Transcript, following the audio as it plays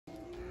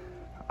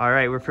All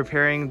right, we're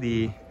preparing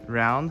the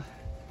round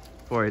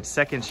for its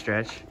second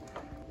stretch.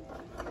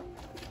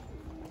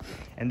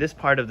 And this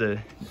part of the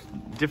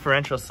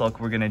differential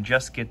sulk, we're gonna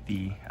just get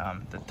the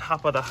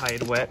top of the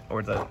hide wet,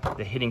 or the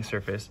hitting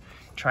surface,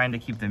 trying to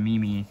keep the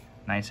mimi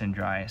nice and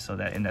dry so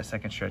that in that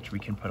second stretch we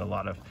can put a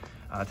lot of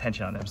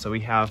tension on them. So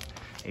we have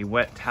a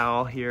wet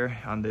towel here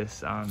on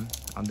this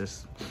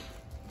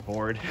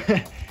board.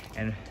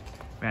 And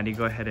Maddie,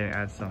 go ahead and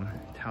add some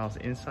towels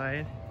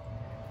inside.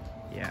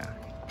 Yeah.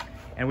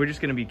 And we're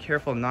just gonna be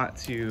careful not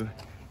to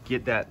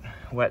get that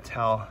wet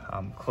towel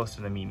close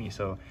to the mimi.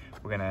 So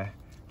we're gonna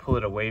pull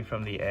it away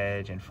from the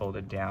edge and fold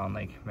it down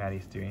like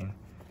Maddie's doing.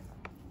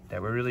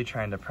 That we're really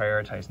trying to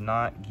prioritize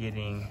not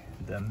getting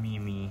the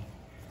mimi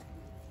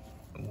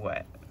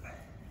wet.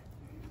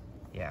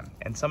 Yeah,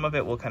 and some of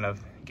it will kind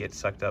of get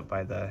sucked up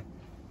by the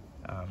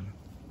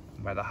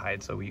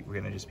hide, so we're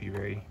gonna just be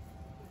a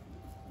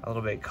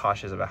little bit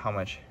cautious about how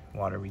much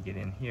water we get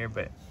in here,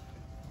 but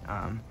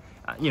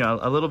you know,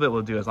 a little bit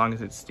will do as long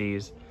as it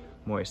stays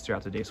moist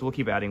throughout the day. So we'll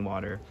keep adding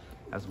water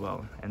as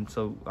well. And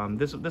so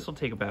this will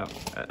take about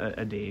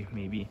a day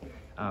maybe,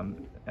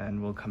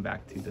 and we'll come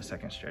back to the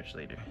second stretch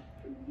later.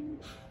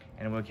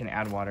 And we can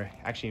add water.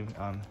 Actually,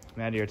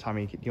 Maddie or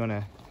Tommy, do you want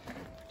to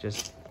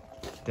just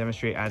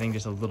demonstrate adding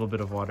just a little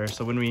bit of water?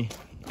 So when we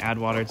add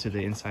water to the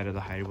inside of the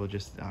hide, we'll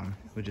just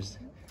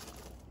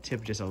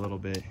tip just a little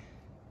bit,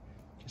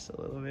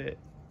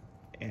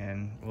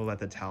 and we'll let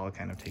the towel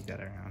kind of take that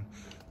around.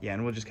 Yeah,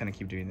 and we'll just kind of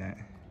keep doing that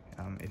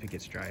if it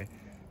gets dry,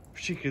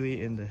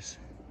 particularly in this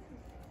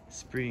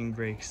spring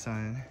break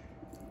sun.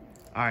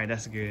 All right,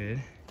 that's good.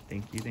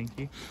 Thank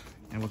you.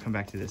 And we'll come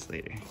back to this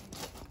later.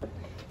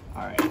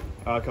 All right,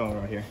 I'll come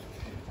over here.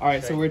 All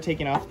right, so we're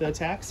taking off the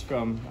tacks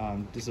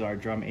from, this is our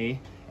drum A.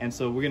 And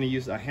so we're gonna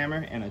use a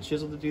hammer and a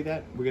chisel to do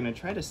that. We're gonna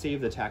try to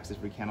save the tacks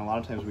if we can. A lot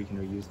of times we can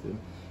reuse them.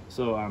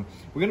 So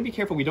we're gonna be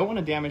careful. We don't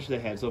wanna damage the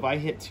head. So if I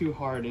hit too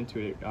hard into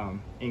it,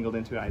 angled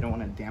into it, I don't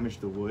wanna damage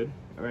the wood,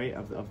 right,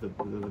 of the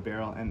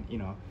barrel. And you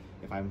know,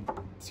 if I'm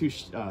too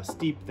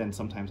steep, then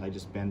sometimes I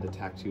just bend the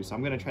tack too. So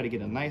I'm gonna try to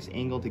get a nice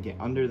angle to get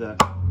under the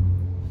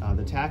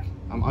tack.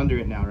 I'm under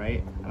it now,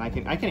 right? And I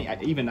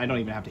don't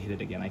even have to hit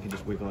it again. I can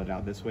just wiggle it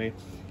out this way.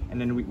 And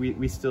then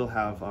we still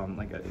have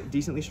like a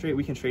decently straight.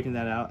 We can straighten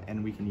that out,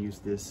 and we can use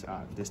this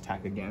this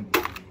tack again.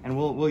 And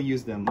we'll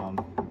use them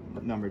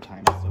a number of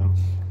times. So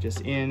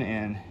just in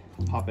and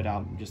pop it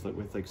out just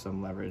with like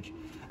some leverage.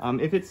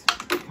 If it's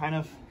kind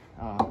of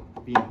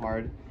being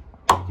hard,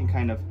 you can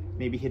kind of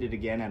maybe hit it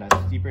again at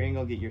a steeper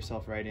angle, get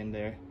yourself right in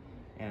there,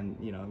 and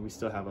you know, we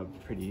still have a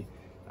pretty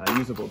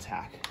usable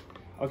tack.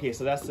 Okay,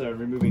 so that's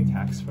removing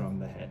tacks from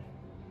the head.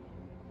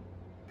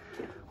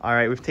 All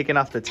right, we've taken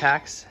off the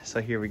tacks, so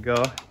here we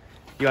go.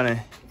 You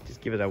wanna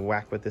just give it a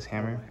whack with this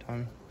hammer,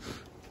 Tommy?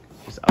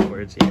 Just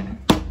upwards, yeah.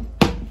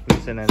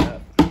 Loosen it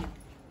up.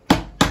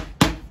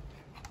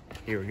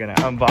 Here, we're gonna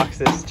unbox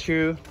this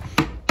true.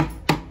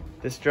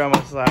 This drum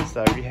was last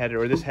reheaded,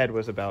 or this head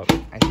was about,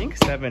 I think,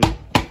 7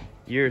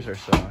 years or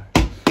so.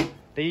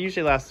 They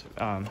usually last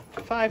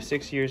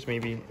 5-6 years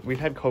maybe. We've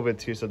had COVID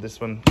too, so this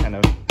one kind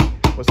of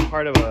was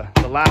part of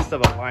the last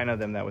of a line of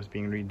them that was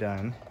being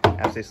redone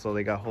as they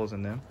slowly got holes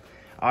in them.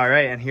 All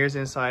right, and here's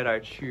inside our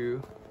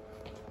chew.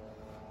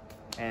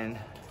 And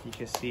you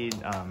can see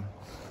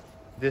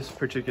this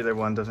particular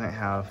one doesn't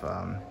have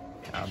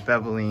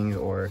beveling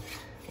or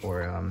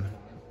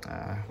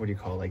what do you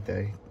call, like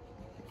the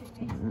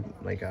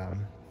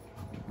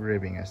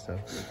ribbing and stuff.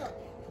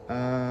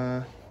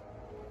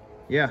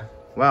 Yeah,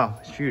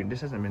 wow, shoot,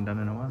 this hasn't been done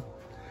in a while.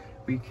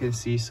 We can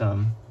see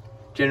some,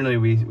 generally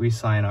we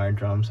sign our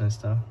drums and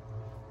stuff.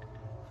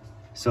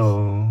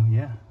 So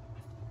yeah.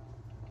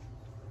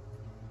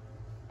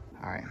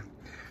 All right.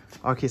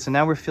 Okay, so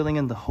now we're filling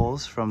in the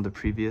holes from the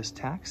previous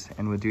tacks,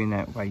 and we're doing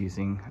that by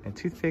using a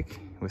toothpick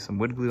with some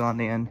wood glue on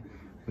the end.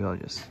 We'll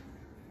just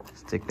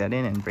stick that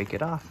in and break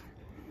it off.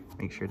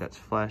 Make sure that's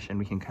flush, and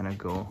we can kind of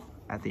go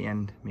at the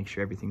end, make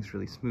sure everything's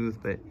really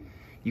smooth, but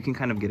you can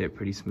kind of get it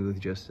pretty smooth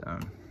just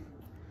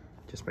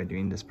by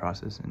doing this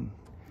process and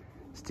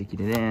sticking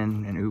it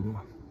in and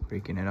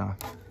breaking it off.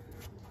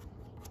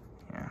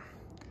 Yeah.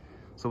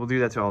 So we'll do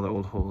that to all the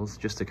old holes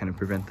just to kind of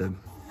prevent the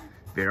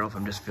barrel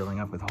from just filling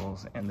up with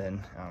holes, and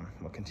then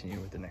we'll continue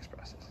with the next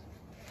process.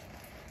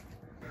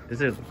 Is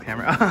there a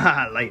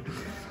camera? Light.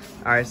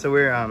 All right, so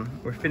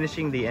we're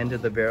finishing the end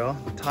of the barrel.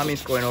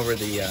 Tommy's going over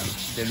the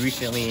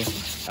recently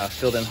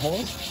filled in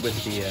holes with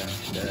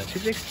the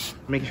toothpicks,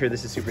 making sure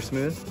this is super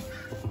smooth,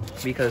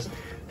 because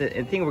the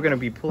thing, we're going to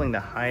be pulling the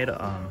hide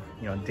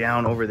you know,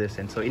 down over this,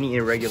 and so any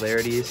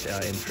irregularities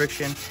in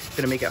friction is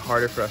going to make it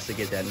harder for us to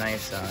get that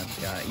nice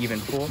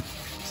even pull.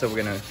 So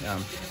we're gonna,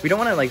 we don't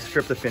wanna like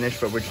strip the finish,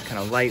 but we're just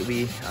kind of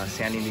lightly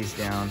sanding these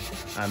down,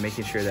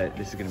 making sure that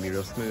this is gonna be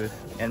real smooth.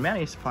 And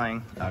Maddie's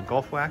applying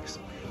golf wax.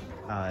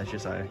 It's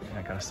just a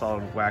kind of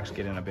solid wax,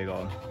 get in a big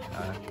old,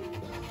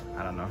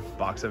 I don't know,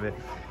 box of it.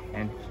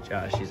 And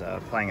she's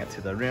applying it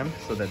to the rim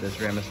so that this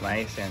rim is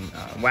nice and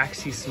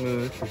waxy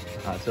smooth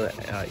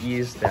to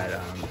ease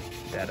that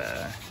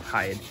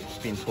hide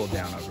being pulled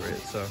down over it.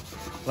 So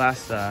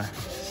last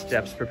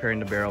steps preparing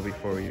the barrel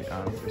before we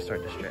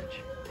start to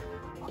stretch.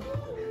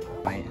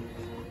 Right.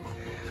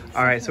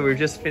 All right, so we've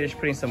just finished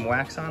putting some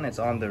wax on. It's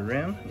on the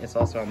rim. It's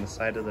also on the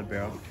side of the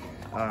barrel.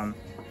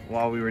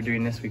 While we were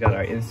doing this, we got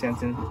our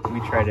incense in.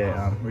 We try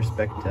to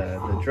respect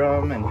the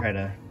drum and try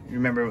to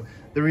remember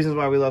the reasons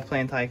why we love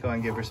playing taiko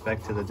and give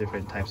respect to the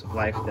different types of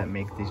life that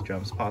make these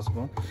drums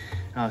possible.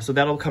 So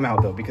that'll come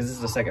out though, because this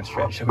is the second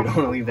stretch, so we don't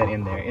want to leave that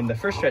in there. In the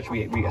first stretch,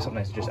 we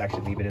sometimes just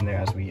actually leave it in there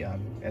as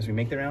we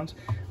make the rounds,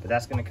 but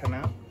that's going to come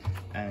out.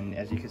 And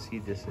as you can see,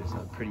 this is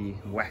a pretty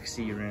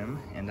waxy rim,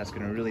 and that's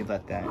going to really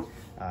let that,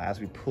 as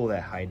we pull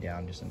that hide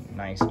down, just a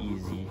nice,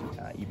 easy,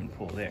 even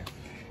pull there.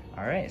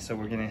 All right, so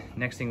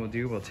next thing we'll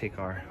do, we'll take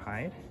our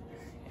hide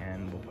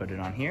and we'll put it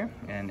on here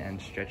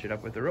and stretch it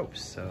up with the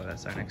ropes. So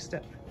that's our next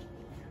step.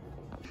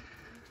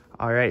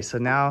 All right, so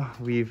now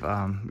we've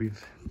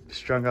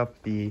strung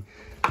up the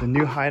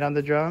new hide on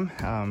the drum.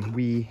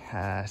 We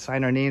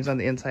sign our names on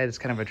the inside. It's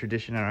kind of a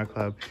tradition in our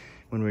club.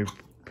 When we're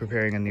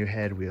preparing a new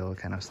head, we'll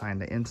kind of sign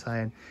the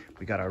inside.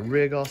 We got our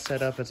rig all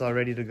set up. It's all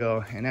ready to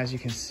go. And as you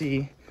can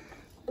see,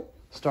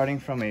 starting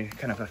from a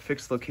kind of a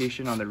fixed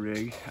location on the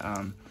rig,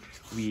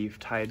 we've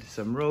tied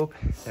some rope.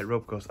 That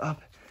rope goes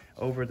up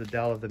over the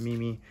dowel of the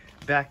Mimi,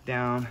 back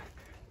down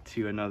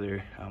to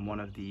another one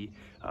of the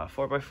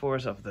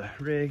 4x4s of the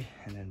rig,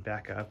 and then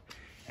back up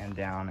and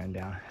down and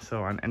down,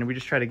 so on. And we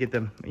just try to get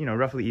them, you know,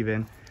 roughly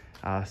even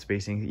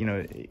spacing, you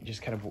know,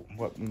 just kind of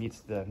what meets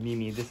the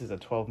Mimi. This is a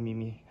 12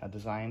 Mimi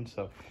design,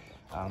 so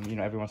you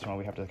know, every once in a while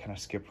we have to kind of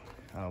skip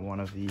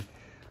one of the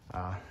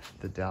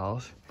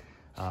dowels,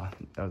 or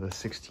the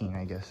 16,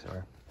 I guess,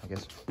 or I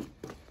guess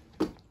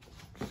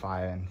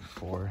 5 and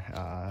 4,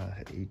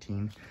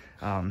 18,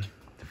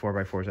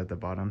 4x4s at the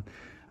bottom.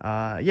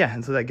 Yeah,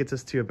 and so that gets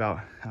us to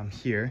about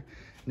here.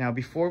 Now,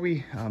 before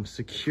we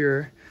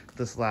secure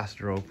this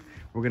last rope,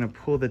 we're gonna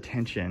pull the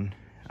tension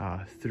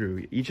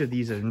through. Each of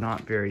these are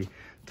not very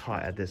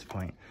taut at this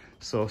point.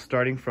 So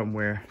starting from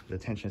where the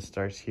tension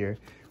starts here,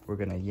 we're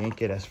gonna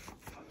yank it as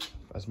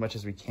much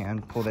as we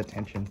can, pull that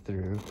tension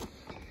through,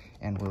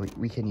 and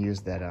we can use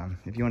that,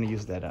 if you wanna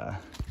use that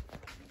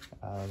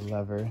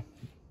lever,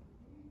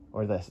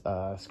 or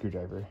the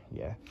screwdriver,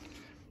 yeah.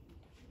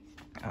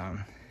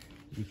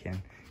 You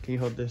can you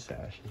hold this,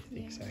 Ashley?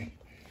 Yeah. Sorry.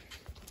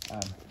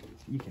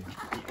 You can.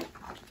 Yeah.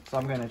 So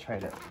I'm gonna try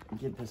to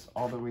get this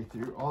all the way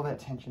through, all that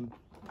tension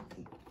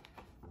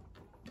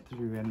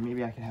through, and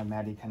maybe I can have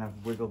Maddie kind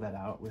of wiggle that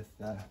out with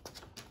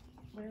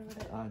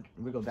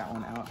wiggle that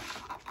one out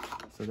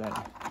so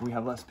that we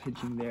have less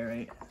pinching there,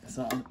 right?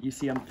 So you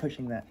see I'm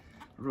pushing that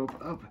rope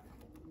up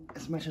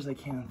as much as I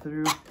can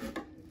through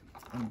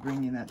and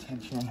bringing that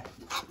tension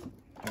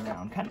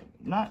around, kind of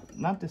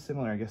not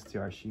dissimilar, I guess, to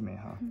our shime,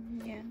 huh?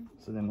 Yeah.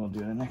 So then we'll do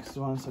the next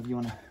one. So if you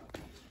want to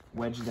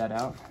wedge that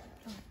out,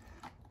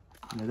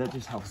 you know, that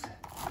just helps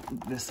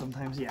this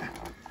sometimes, yeah.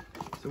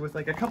 So with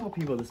like a couple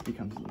people, this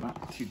becomes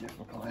not too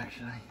difficult,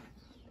 actually.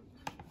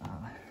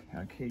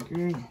 Okay,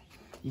 great.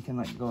 You can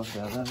let go of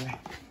that lever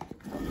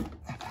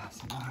and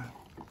pass it on.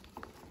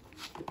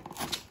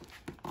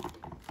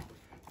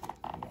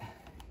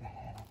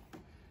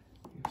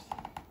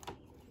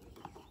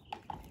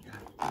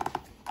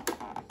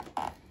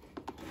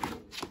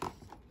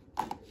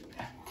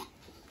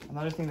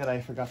 Another thing that I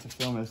forgot to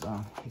film is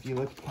if you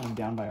look kind of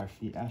down by our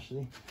feet,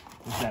 Ashley,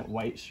 there's that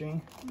white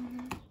string.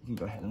 You can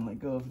go ahead and let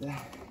go of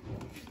that.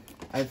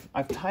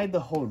 I've tied the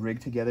whole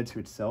rig together to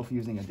itself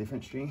using a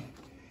different string.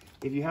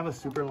 If you have a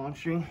super long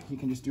string, you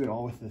can just do it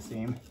all with the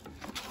same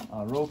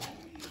rope.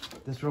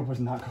 This rope was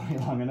not going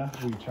long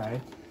enough. We tried,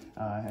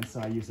 and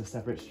so I used a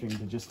separate string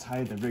to just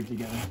tie the rig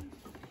together.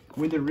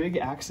 When the rig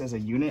acts as a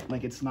unit,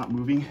 like it's not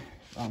moving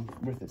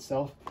with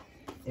itself,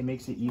 it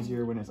makes it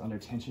easier when it's under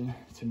tension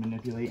to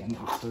manipulate, and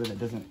so that it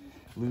doesn't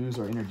lose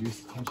or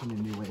introduce tension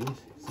in new ways.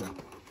 So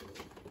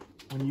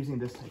when using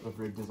this type of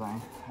rig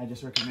design, I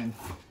just recommend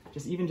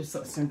just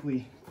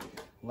simply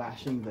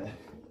lashing the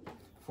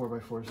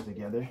 4x4s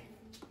together.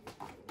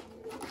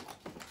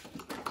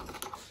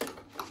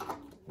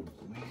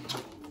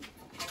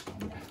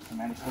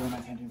 Maddie's holding my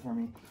tension for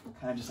me,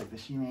 kind of just like the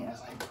shime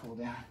as I pull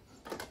down.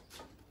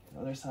 The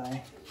other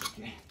side,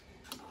 okay.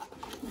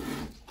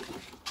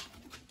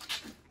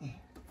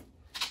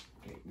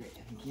 Great,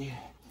 thank you.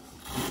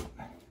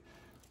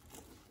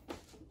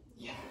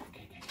 Yeah,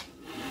 okay, good.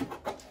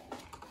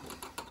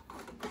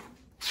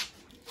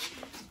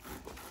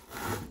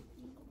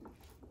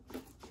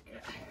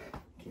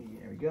 Okay,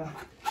 there we go.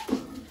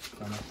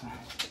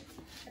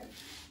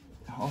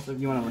 Also, if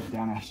you want to look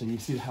down, actually, you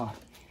see how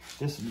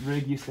this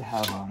rig used to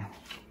have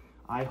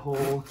eye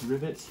hole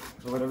rivets,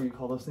 or whatever you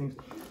call those things,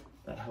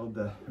 that held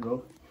the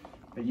rope.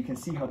 But you can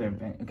see how they're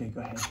bent. Okay,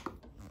 go ahead.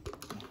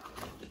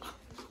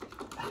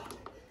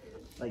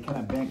 Like kind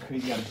of bent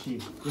crazy out of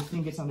shape. This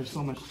thing gets under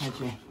so much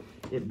tension,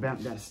 it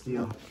bent that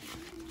steel.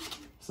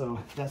 So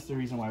that's the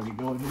reason why we just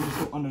go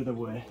under the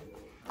wood.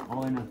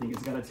 All or nothing.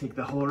 It's got to take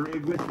the whole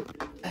rig with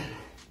it.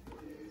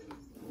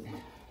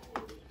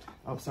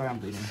 Oh, sorry, I'm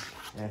bleeding.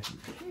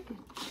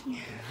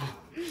 Yeah.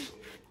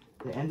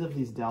 The ends of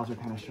these dowels are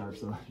kind of sharp,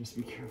 so just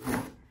be careful.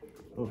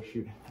 Oh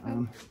shoot.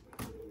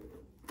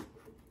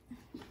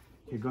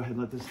 Okay, go ahead,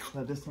 let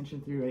this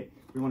tension through, right?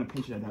 We want to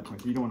pinch it at that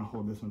point. You don't want to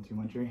hold this one too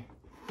much, right?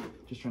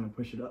 Just trying to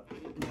push it up.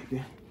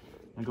 Okay.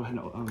 Now go ahead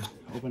and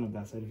open up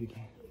that side if you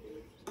can.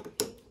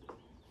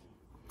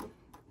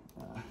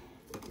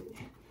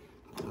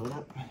 Hold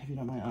up, if you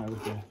don't mind.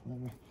 With the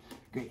lever.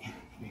 Great.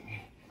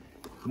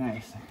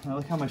 Nice. Now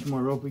look how much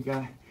more rope we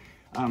got.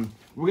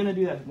 We're gonna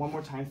do that one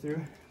more time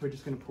through. We're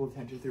just gonna pull the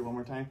tension through one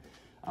more time.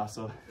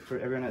 So for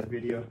everyone at the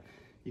video,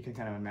 you can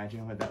kind of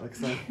imagine what that looks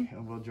like.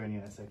 And we'll join you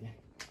in a second.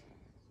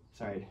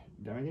 Sorry,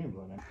 don't I get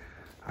blown up?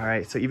 All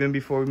right, so even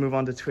before we move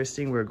on to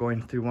twisting, we're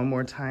going through one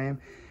more time.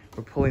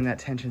 We're pulling that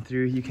tension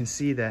through. You can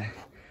see that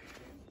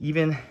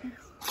even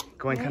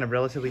going kind of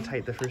relatively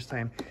tight the first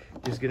time,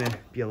 there's gonna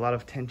be a lot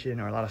of tension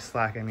or a lot of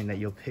slack, I mean, that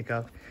you'll pick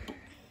up.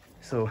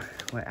 So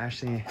what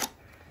Ashley,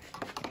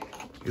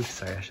 oops,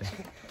 sorry Ashley,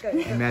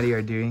 and Maddie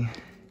are doing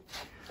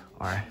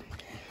are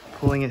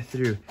pulling it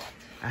through.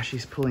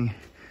 Ashley's pulling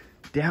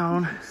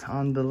down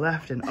on the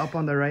left and up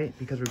on the right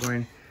because we're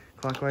going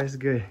clockwise.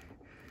 Good.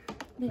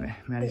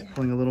 Maddie's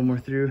pulling a little more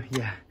through.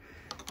 Yeah.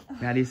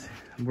 Maddie's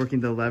working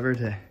the lever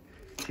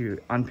to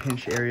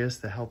unpinch areas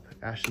to help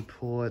Ashley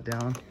pull it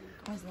down.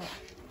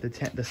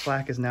 The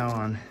slack is now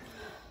on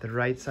the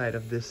right side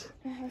of this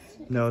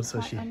node, so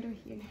she.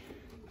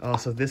 Oh,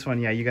 so this one,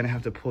 yeah, you're gonna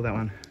have to pull that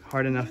one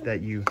hard enough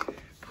that you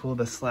pull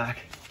the slack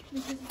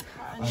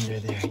under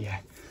there. Yeah.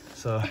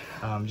 So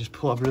just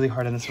pull up really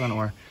hard on this one,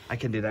 or I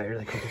can do that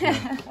really quick.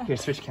 Here,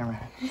 switch camera.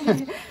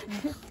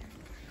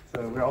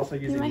 So we're also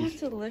using. You might have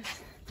to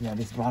lift. Yeah,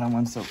 this bottom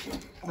one. So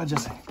I'll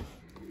just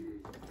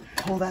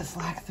pull that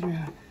slack through.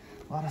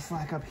 A lot of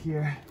slack up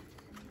here.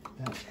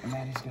 That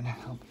Maddie's gonna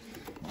help.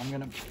 I'm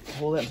gonna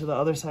pull it to the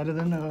other side of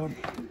the node.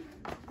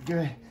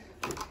 Good.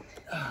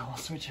 We'll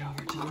switch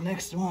over to the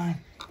next one.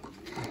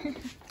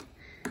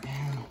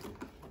 And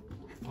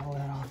pull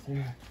that all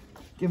through.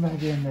 Get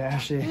back in there,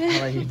 Ashley.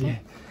 How like you did.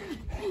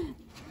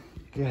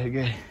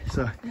 Good.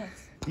 So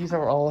these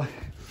are all,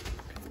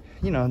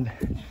 you know,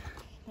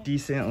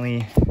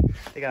 decently.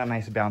 They got a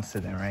nice bounce to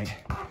them, right?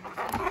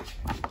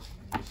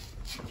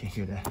 You can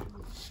hear that.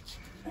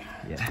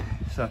 Yeah.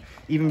 So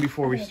even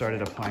before we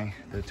started applying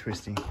the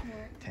twisting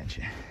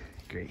tension.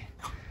 Great.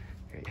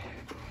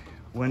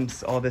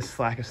 Once all this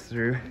slack is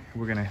through,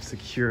 we're gonna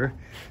secure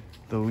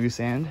the loose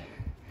end,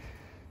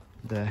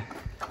 the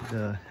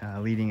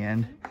leading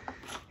end,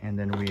 and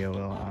then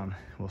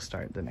we'll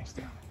start the next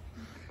step.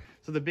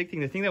 So the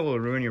thing that will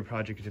ruin your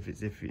project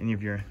if any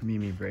of your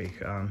mimi break.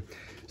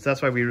 So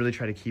that's why we really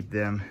try to keep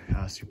them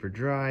super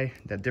dry.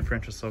 That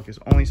differential soak is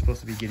only supposed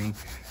to be getting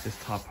this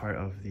top part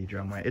of the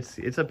drum wet.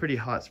 It's a pretty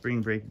hot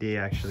spring break day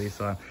actually,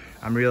 so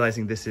I'm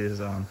realizing this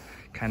is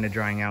kind of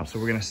drying out. So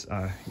we're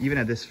gonna, even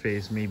at this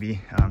phase, maybe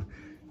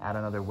add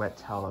another wet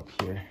towel up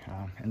here.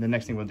 And the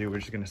next thing we'll do, we're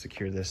just gonna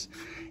secure this.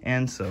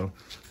 And so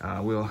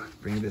we'll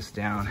bring this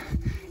down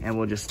and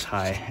we'll just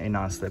tie a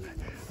non-slip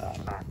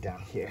knot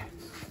down here.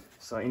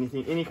 So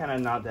any kind of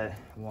knot that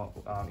won't,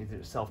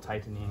 either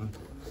self-tightening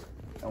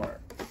or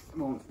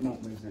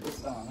won't lose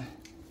its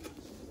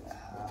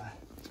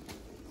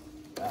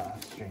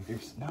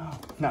strength. No,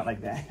 not like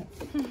that.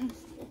 So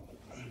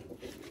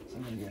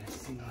I'm gonna get a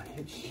single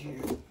hitch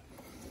here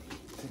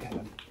to kind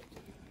of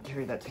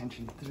carry that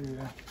tension through.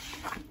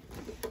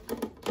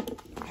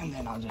 And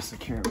then I'll just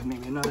secure it with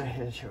maybe another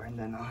hitch, and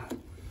then around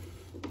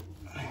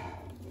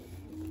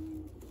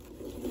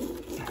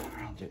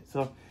it.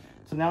 So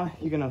now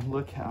you're gonna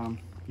look,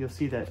 you'll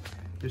see that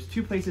there's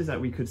two places that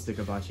we could stick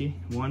a bachi.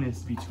 One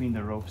is between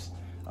the ropes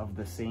of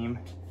the same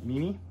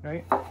mimi,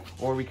 right?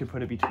 Or we could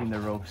put it between the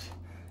ropes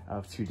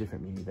of two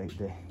different mimi, like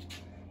the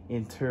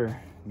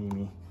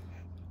inter-mimi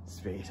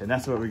space. And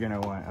that's what we're gonna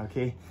want,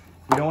 okay?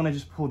 We don't wanna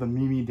just pull the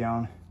mimi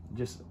down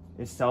just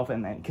itself,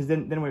 and then, because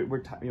then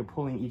we're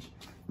pulling each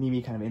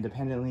mimi kind of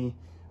independently,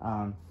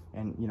 and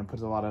you know,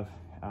 puts a lot of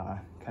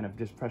kind of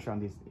just pressure on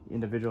these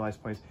individualized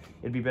points.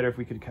 It'd be better if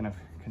we could kind of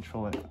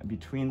control it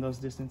between those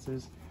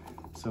distances.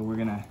 So we're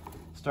gonna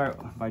start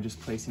by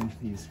just placing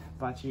these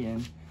bachi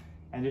in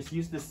and just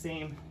use the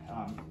same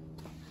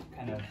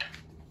kind of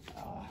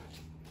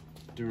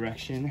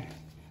direction,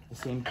 the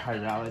same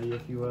chirality,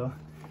 if you will.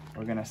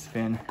 We're gonna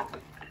spin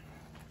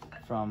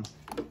from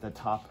the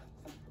top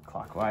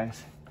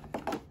clockwise,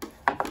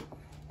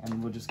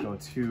 and we'll just go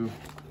 2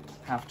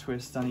 half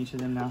twists on each of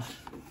them now.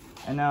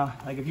 And now,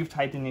 like if you've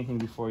typed in anything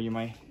before, you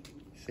might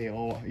say,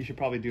 oh, you should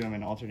probably do them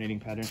in alternating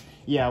pattern.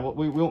 Yeah, well,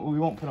 we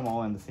won't put them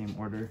all in the same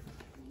order.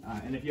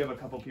 And if you have a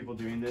couple people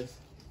doing this,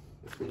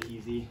 it's pretty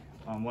easy.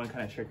 One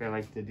kind of trick I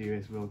like to do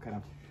is we'll kind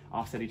of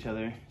offset each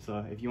other.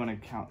 So if you want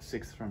to count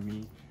 6 from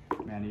me,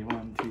 Manny,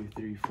 1, 2,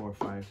 3, 4,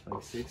 5,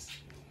 like 6,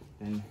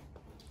 then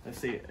let's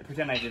say,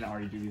 pretend I didn't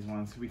already do these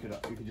ones. We could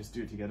just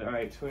do it together. All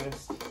right,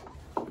 twist,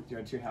 do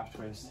our 2 half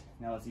twists.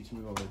 Now let's each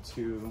move over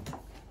 2,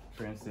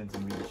 for instance,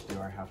 and we each do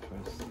our half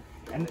twist.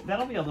 And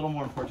that'll be a little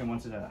more important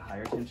once it's at a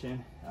higher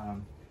tension.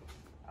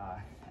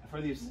 For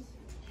these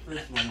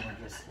first one,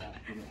 we're just,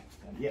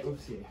 yeah,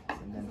 oops, yeah.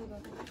 And then,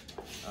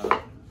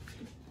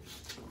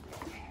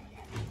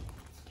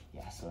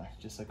 so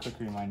just a quick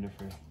reminder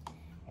for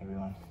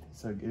everyone.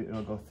 So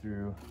it'll go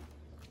through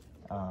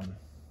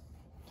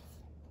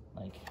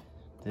like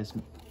this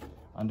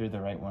under the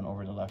right one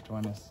over the left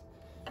one is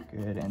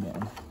good, and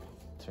then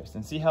twist.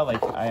 And see how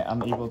like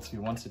I'm able to,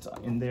 once it's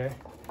in there,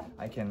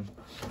 I can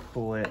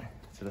pull it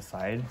to the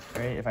side,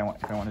 right? If I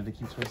wanted to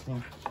keep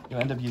twisting,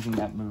 you'll end up using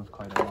that move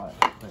quite a lot.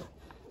 But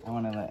I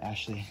want to let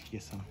Ashley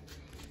get some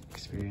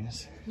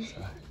experience. So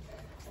there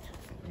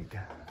you go.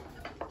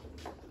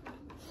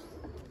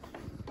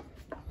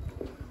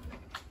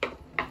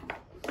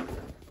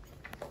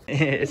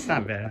 It's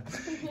not bad.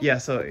 Yeah,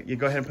 so you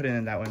go ahead and put it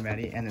in that one,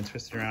 Maddie, and then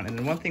twist it around. And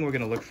then one thing we're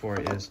going to look for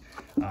is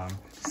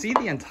see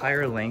the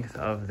entire length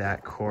of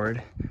that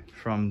cord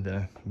from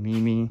the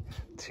mimi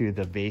to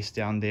the base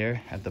down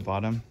there at the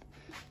bottom.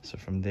 So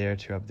from there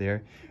to up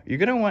there. You're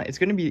going to want, it's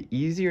going to be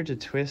easier to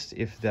twist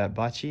if that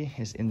bachi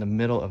is in the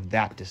middle of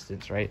that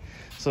distance, right?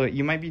 So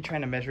you might be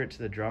trying to measure it to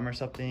the drum or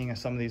something, and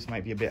some of these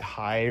might be a bit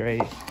high,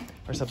 right?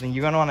 Or something.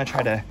 You're going to want to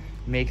try to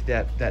make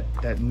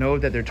that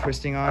node that they're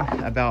twisting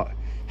on about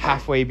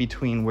halfway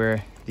between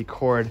where the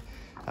cord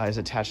is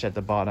attached at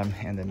the bottom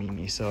and the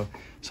mimi. So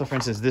for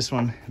instance, this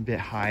one a bit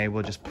high,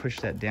 we'll just push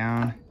that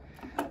down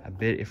a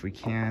bit if we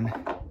can.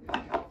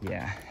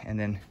 Yeah, and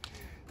then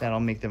that'll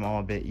make them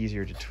all a bit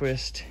easier to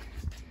twist.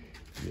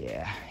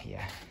 Yeah.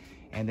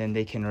 And then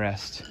they can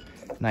rest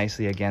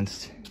nicely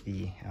against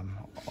the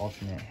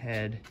alternate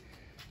head.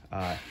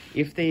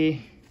 If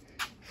they,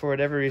 for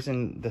whatever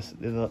reason,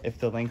 if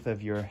the length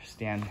of your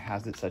stand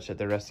has it such that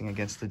they're resting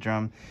against the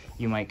drum,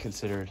 you might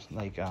consider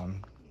like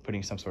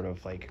putting some sort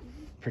of like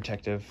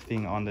protective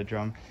thing on the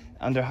drum.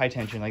 Under high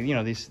tension, like, you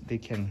know, they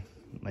can,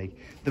 like,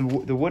 the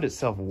wood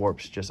itself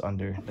warps just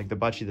under, like the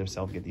bachi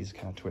themselves get these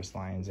kind of twist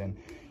lines, and,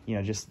 you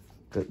know, just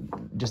a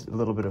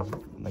little bit of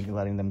like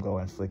letting them go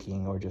and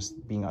flicking or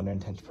just being under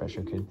intense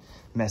pressure could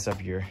mess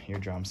up your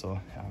drum. So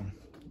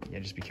yeah,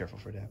 just be careful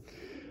for that.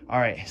 All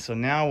right, so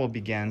now we'll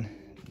begin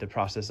the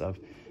process of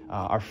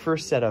our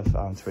first set of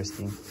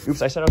twisting.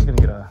 Oops, I said I was gonna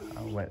get a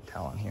wet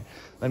towel on here.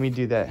 Let me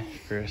do that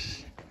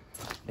first.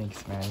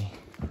 Thanks, Maddie.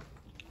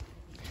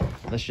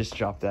 Let's just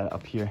drop that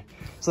up here.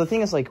 So the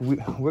thing is, like,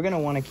 we're gonna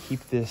want to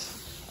keep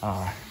this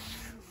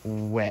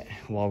wet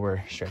while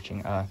we're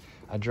stretching. A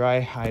dry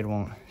hide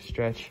won't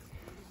stretch,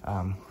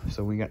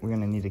 so we're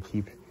gonna need to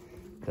keep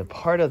the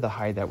part of the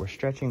hide that we're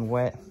stretching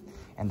wet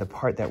and the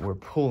part that we're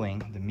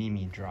pulling, the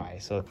mimi, dry.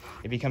 So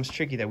it becomes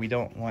tricky that we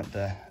don't want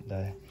the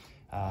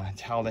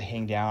towel to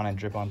hang down and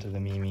drip onto the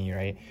mimi,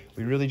 right?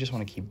 We really just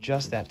want to keep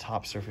just that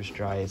top surface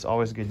dry. It's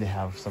always good to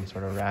have some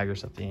sort of rag or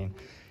something,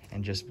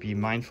 and just be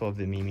mindful of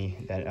the mimi,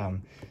 that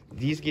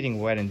these getting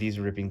wet and these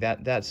ripping,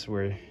 that's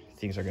where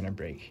things are going to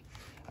break.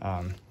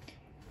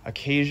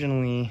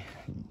 Occasionally,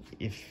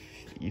 if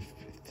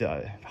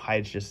the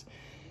hide's just,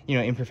 you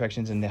know,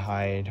 imperfections in the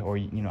hide, or,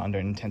 you know, under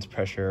intense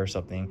pressure or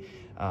something,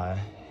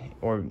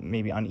 or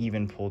maybe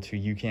uneven pull too,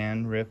 you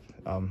can rip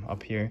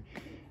up here.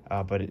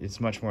 But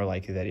it's much more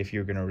likely that if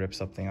you're going to rip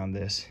something on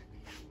this,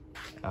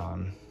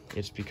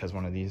 it's because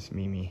one of these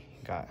mimi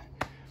got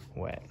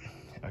wet.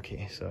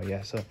 Okay, so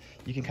yeah, so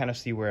you can kind of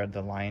see where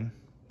the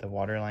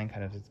water line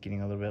kind of is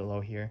getting a little bit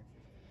low here.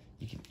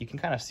 You can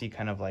kind of see,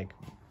 kind of like,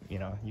 you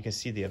know, you can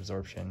see the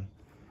absorption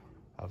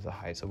of the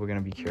hide. So we're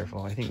going to be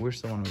careful. I think we're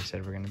still one we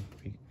said we're going to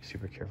be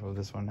super careful with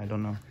this one. I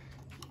don't know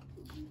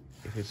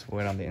if it's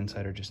wet on the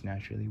inside or just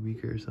naturally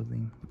weaker or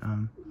something.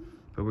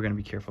 But we're going to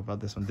be careful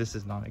about this one. This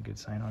is not a good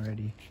sign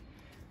already.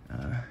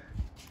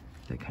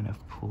 That kind of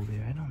pull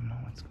there. I don't know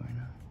what's going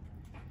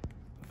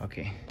on.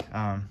 Okay.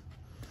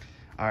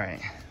 All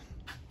right.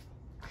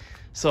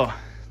 So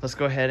let's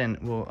go ahead and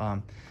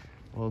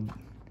we'll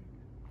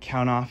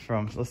count off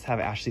from, let's have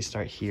Ashley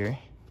start here.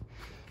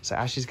 So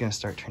Ashley's going to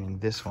start turning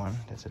this one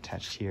that's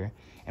attached here.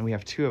 And we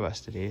have 2 of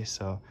us today.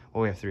 So,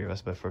 well, we have 3 of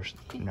us, but first,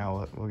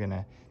 now we're going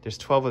to, there's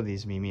 12 of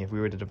these mimi. If we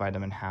were to divide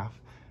them in half,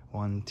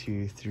 1,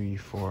 2, 3,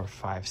 4,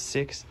 5,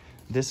 6.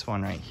 This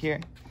one right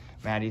here,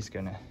 Maddie's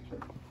gonna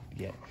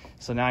get.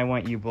 So now I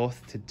want you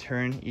both to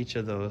turn each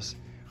of those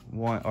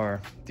one,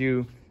 or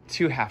do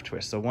 2 half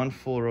twists. So 1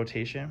 full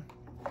rotation.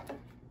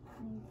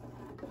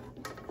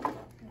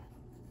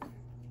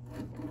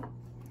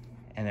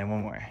 And then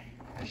 1 more,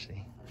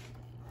 Ashley.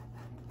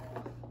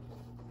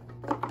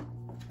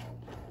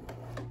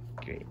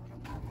 Great.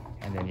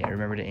 And then, yeah,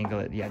 remember to angle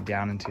it, yeah,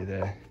 down into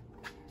the,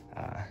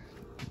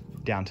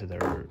 down to the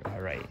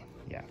right.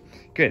 Yeah,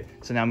 good.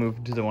 So now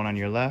move to the one on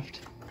your left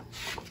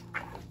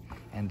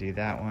and do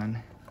that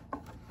one.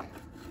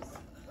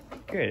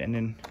 Good. And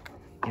then,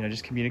 you know,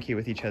 just communicate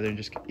with each other and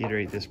just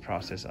iterate this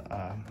process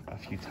a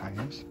few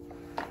times.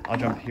 I'll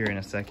jump here in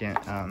a second.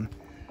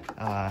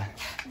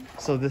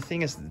 So the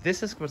thing is,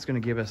 this is what's going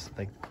to give us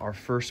like our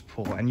first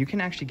pull, and you can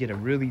actually get a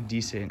really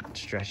decent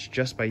stretch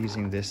just by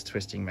using this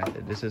twisting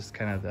method. This is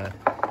kind of the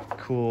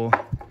cool,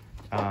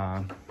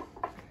 I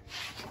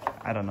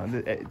don't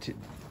know,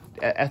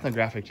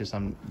 ethnographic to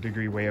some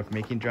degree way of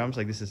making drums.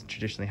 Like this is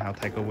traditionally how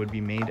taiko would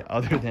be made,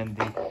 other than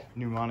the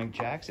mnemonic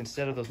jacks.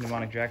 Instead of those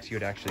mnemonic jacks, you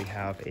would actually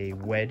have a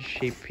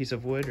wedge-shaped piece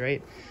of wood,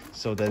 right?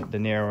 So the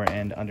narrower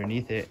end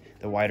underneath it,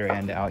 the wider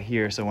end out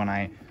here. So when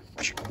I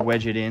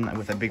wedge it in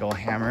with a big old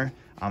hammer,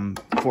 I'm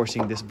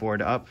forcing this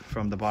board up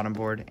from the bottom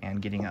board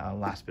and getting a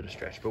last bit of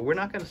stretch. But we're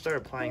not going to start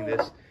applying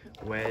this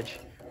wedge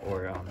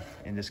or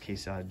in this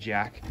case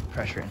jack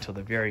pressure until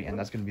the very end.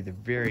 That's going to be the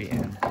very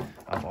end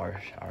of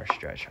our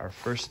stretch. Our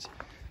first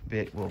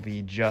bit will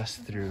be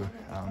just through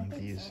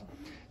these.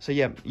 So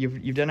yeah,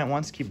 you've done it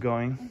once, keep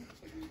going.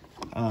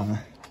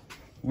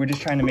 We're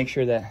just trying to make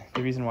sure that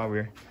the reason why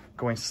we're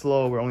going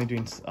slow, we're only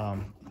doing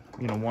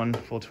you know, one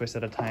full twist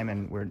at a time,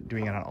 and we're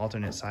doing it on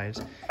alternate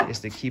sides, is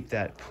to keep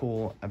that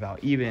pull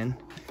about even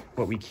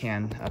what we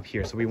can up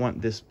here. So we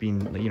want this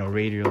being, you know,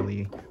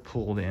 radially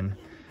pulled in,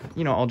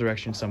 you know, all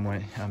directions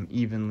somewhat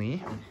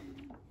evenly.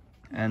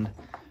 And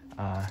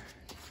I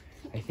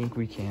think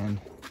we can,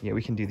 yeah,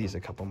 we can do these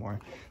a couple more.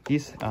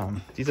 These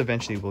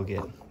eventually will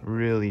get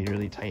really,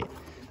 really tight.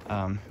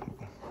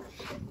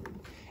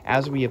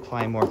 As we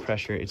apply more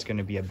pressure, it's going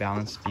to be a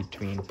balance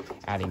between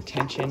adding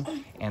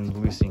tension and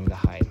loosening the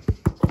hide.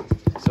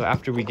 So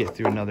after we get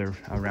through another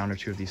round or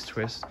two of these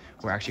twists,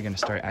 we're actually going to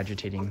start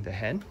agitating the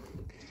head.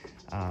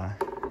 Yeah,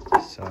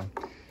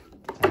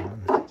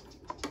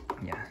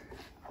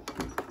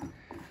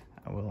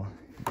 I will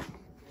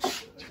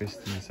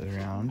twist these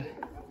around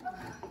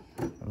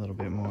a little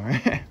bit more.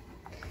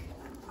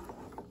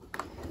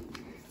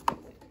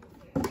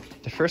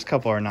 The first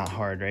couple are not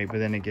hard, right? But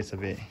then it gets a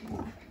bit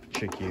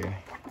trickier.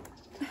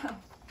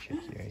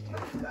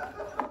 Yeah.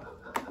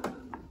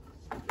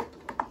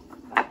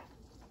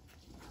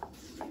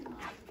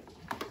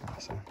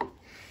 Awesome.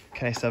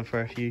 Can I sub for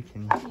a few?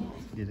 Can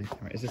you do the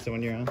camera? Is this the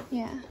one you're on?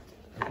 Yeah.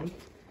 Okay.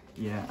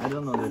 Yeah, I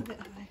don't know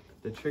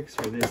the tricks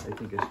for this. I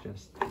think it's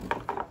just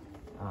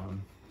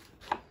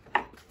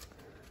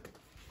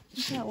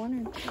Is that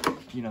one or two?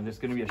 you know, there's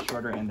going to be a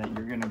shorter end that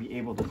you're going to be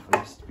able to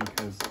twist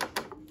because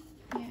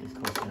it's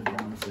closer to the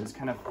ground. So it's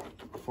kind of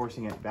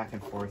forcing it back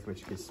and forth,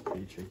 which gets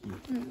pretty tricky.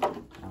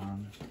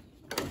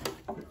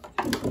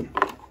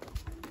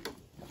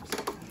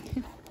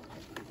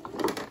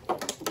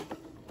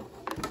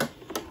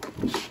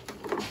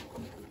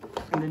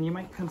 And then you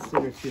might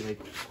consider too, like,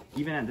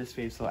 even at this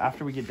phase, so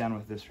after we get done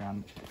with this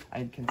round,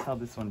 I can tell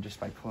this one just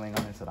by pulling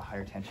on this at a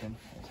higher tension.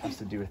 It has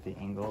to do with the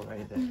angle,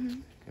 right? That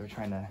we're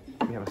trying to,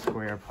 we have a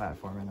square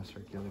platform and a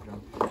circular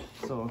drum.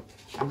 So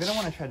I'm gonna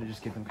wanna try to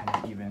just get them kind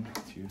of even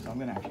too. So I'm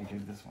gonna actually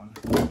give this one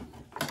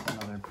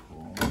another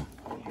pull.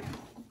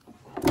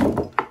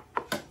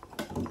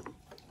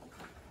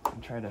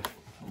 And try to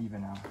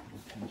even out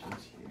the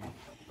tensions here.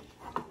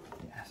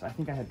 Yeah, so I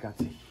think I had got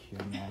to here,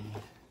 Maggie.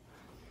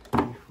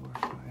 3, 4,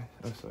 5.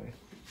 Oh, sorry.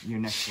 Your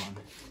next one.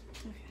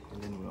 Okay.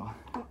 And then we'll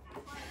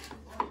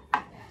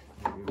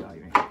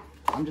reevaluate.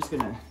 I'm just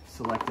going to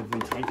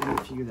selectively tighten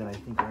a few that I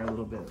think are a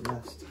little bit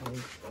less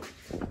tight.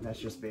 That's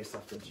just based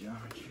off the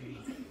geometry.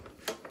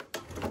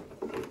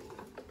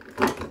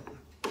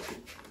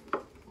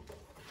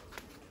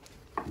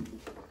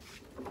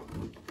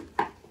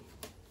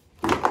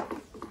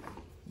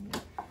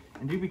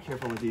 And do be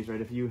careful with these,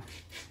 right? If you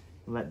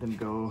let them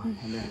go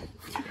and they're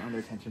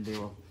under tension, they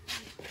will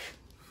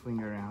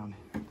fling around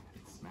and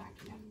smack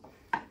you.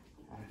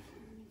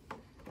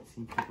 I've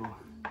seen people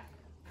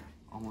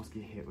almost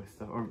get hit with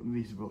stuff, or at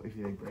least if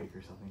they break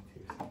or something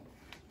too. So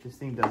this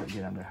thing doesn't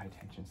get under high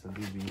tension, so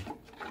do be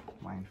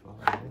mindful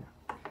of it.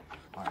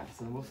 All right,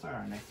 so we'll start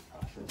our next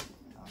process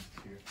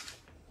here.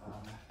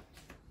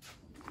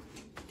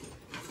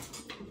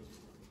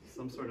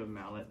 Some sort of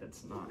mallet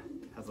that's not,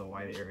 has a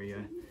wide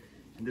area.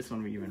 And this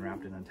one we even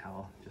wrapped in a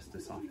towel just to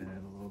soften it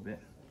a little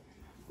bit.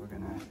 We're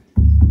gonna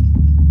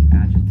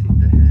agitate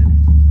the head.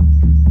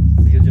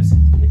 So you'll just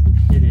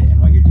hit it,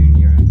 and what you're doing,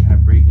 you're kind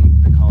of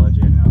breaking the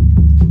collagen up,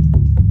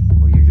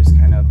 or you're just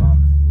kind of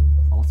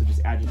also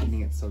just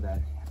agitating it so that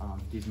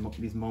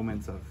these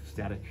moments of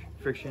static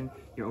friction,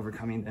 you're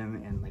overcoming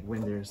them, and like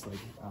when there's like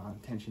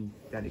tension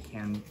that it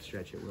can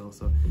stretch, it will.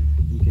 So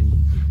you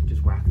can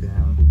just whack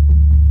them.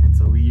 And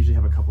so we usually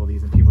have a couple of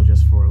these, and people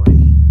just for like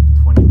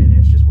 20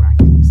 minutes just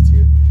whacking these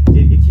two.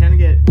 It can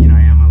get, you know,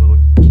 I am a little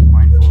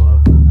mindful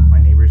of my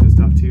neighbors and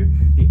stuff too.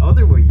 The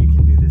other way you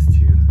can do this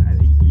too,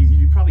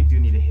 you probably do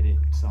need to hit it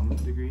to some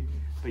degree,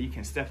 but you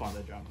can step on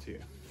the drum too.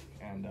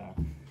 And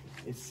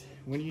it's,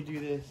 when you do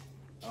this,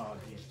 oh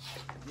geez,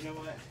 you know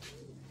what?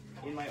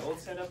 In my old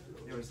setup,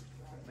 there was,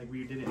 like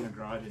we did it in a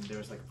garage, and there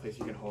was like a place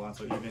you could hold on,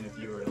 so even if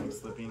you were like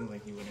slipping,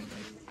 like you wouldn't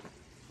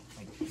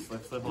like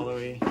slip all the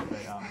way. But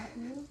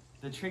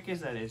the trick is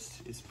that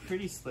it's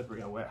pretty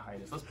slippery, a wet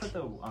hide is. Let's put the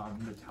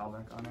towel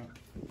back on it.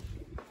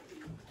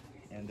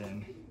 And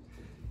then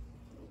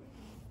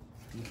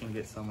you can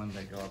get someone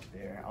to go up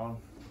there.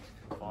 I'll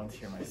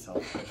volunteer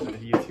myself, but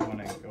if you two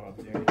want to go up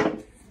there,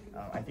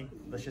 I think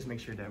let's just make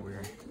sure that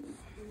we're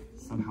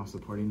somehow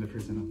supporting the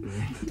person up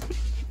there.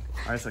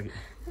 All right, so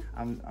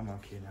I'm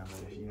okay now,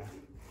 but if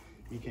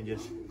you can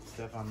just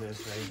step on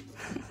this,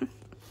 right?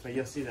 But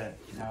you'll see that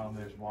now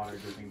there's water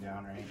dripping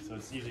down, right? So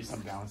it's usually some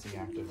balancing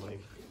act of like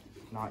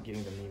not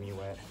getting the mimi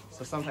wet.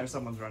 So sometimes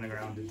someone's running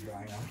around just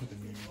drying out with the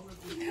mimi.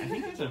 I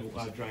think it's a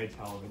dry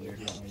towel over there.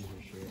 He don't use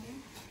your shirt.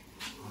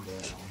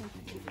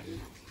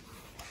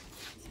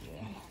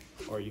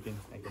 Yeah. Or you can,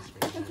 I guess,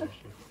 spray it on your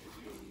shirt.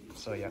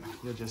 So yeah,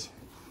 you'll just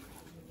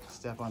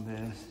step on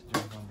this,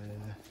 jump on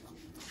this.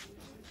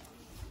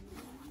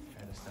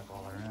 Try to step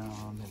all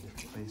around in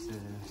different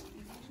places.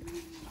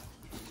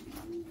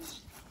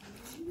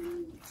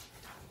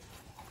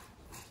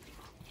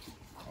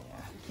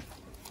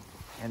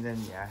 And then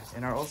yeah,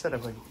 in our old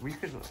setup, like we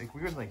would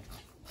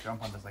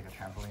jump on this like a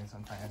trampoline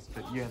sometimes,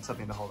 but you had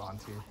something to hold on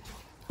to.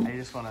 I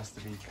just want us to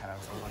be kind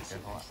of a little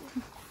careful.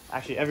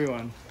 Actually,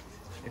 everyone,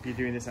 if you're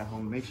doing this at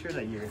home, make sure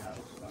that you have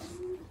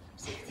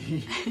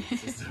safety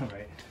system,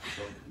 right?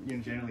 So you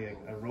know, generally like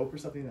a rope or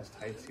something that's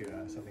tied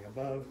to something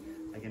above,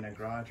 like in a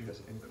garage or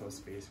just enclosed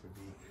space would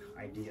be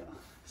ideal.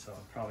 So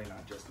probably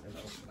not just in the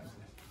open like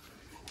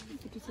this.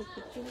 Did you take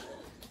pictures?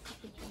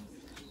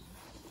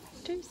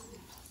 Pictures?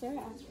 Sarah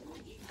asked for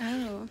pictures.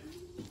 Oh.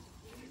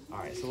 All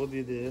right, so we'll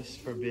do this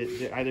for a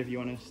bit. Either of you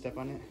want to step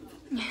on it?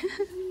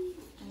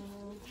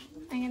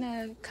 I'm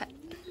gonna cut.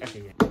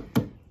 Okay.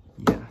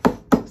 Yeah.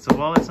 So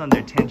while it's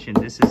under tension,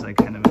 this is like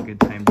kind of a good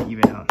time to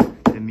even out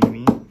the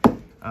mimi.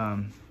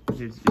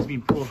 It's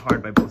being pulled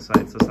hard by both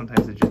sides, so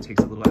sometimes it just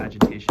takes a little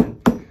agitation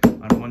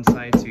on one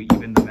side to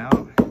even them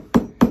out.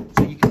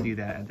 So you can do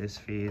that at this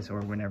phase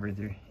or whenever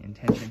they're in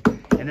tension.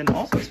 And then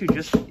also too,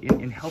 just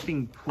in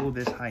helping pull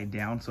this hide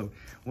down. So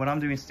what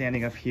I'm doing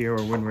standing up here,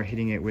 or when we're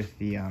hitting it with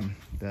the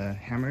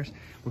hammers,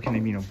 we're kind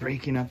of, you know,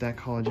 breaking up that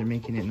collagen,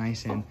 making it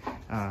nice and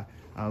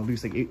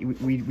loose. Like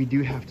we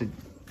do have to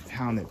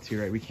pound it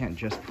too, right? We can't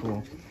just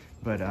pull.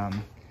 But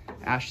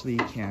Ashley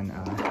can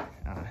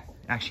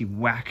actually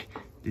whack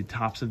the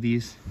tops of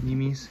these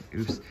mimis,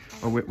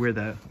 or where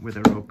the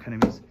rope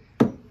kind of is,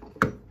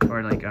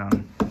 or like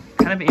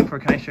kind of aim for.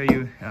 Can I show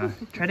you?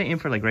 Try to aim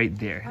for like right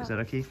there. Is that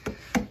okay?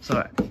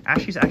 So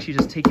Ashley's actually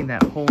just taking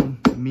that whole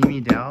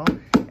mimi dowel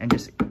and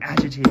just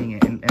agitating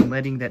it and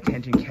letting that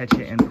tension catch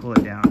it and pull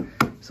it down.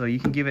 So you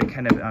can give it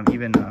kind of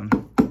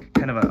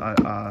kind of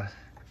a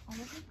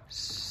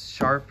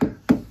sharp,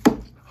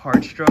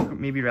 hard stroke,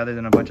 maybe rather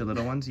than a bunch of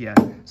little ones. Yeah.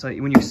 So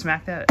when you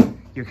smack that,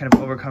 you're kind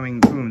of overcoming,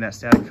 boom, that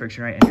static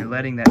friction, right? And you're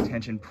letting that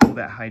tension pull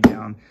that hide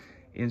down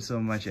in so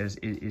much as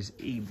it is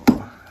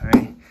able,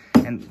 right?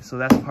 And so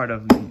that's part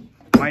of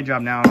my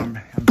job now. I'm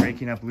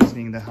breaking up,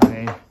 loosening the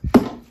hide,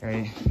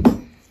 right?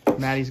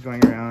 Maddie's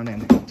going around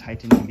and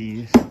tightening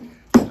these,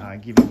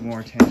 giving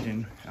more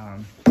tension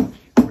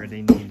where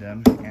they need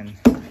them, and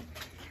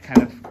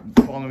kind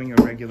of following a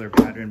regular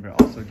pattern,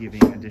 but also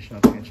giving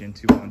additional tension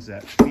to ones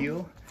that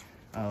feel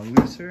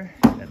looser,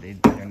 that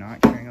they're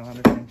not carrying a lot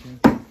of tension.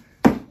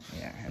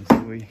 Yeah, and so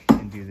we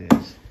can do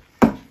this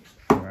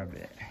for a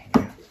bit.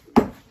 Yeah.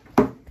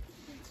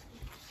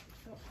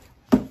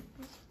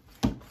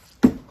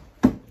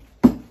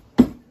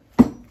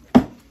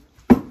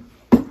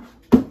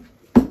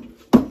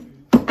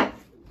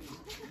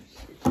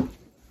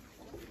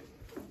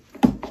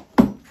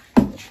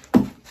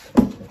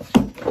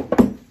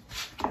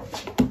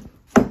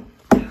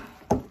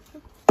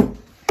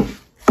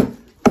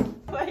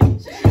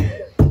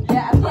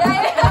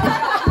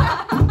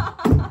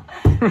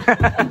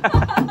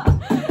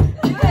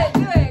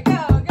 Do it, go.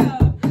 Yeah.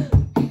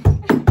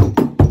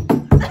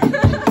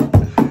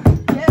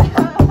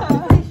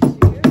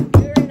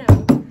 Do it right now.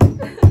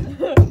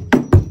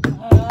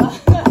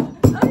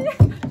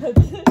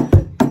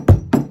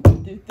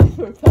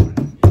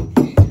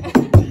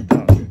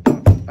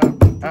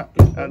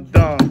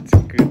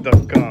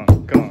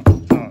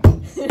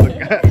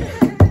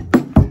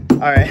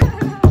 All right,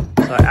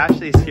 so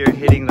Ashley's here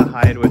hitting the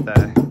hide with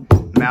a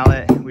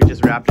mallet. We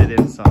just wrapped it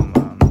in some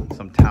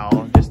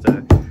towel just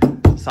to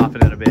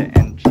soften it a bit,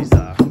 and she's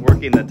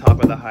working the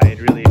top of the hide,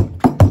 really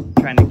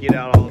trying to get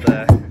out all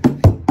the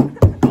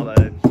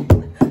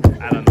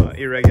I don't know,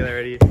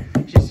 irregularity.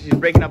 She's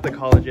breaking up the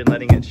collagen,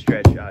 letting it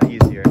stretch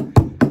easier.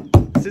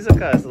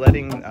 Suzuka is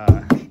letting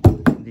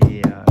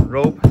the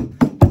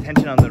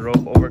tension on the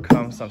rope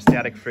overcome some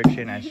static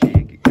friction as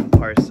she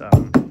imparts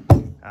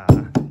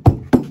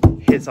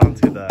hits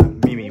onto the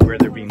mimi where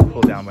they're being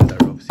pulled down by the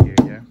ropes here.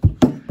 Yeah.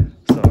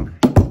 So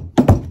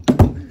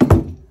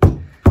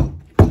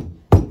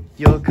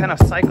you'll kind of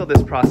cycle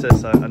this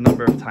process a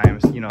number of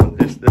times. You know,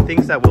 the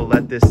things that will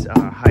let this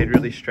hide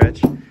really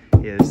stretch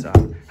is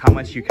how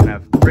much you kind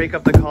of break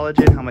up the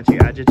collagen, how much you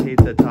agitate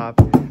the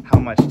top, how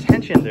much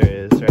tension there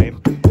is, right?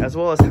 As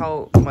well as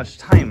how much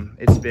time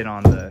it's been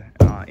on the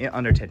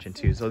under tension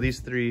too. So these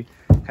three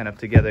kind of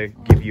together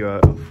give you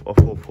a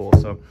full pull.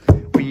 So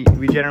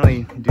we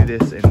generally do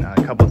this in a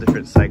couple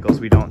different cycles.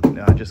 We don't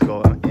just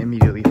go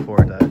immediately for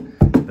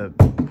the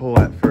pull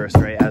at first,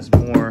 right? As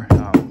more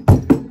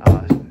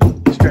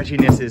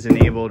stretchiness is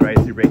enabled, right,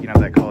 through breaking up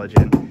that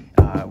collagen,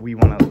 we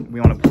want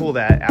to pull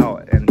that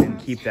out and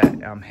keep that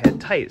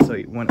head tight.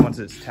 So once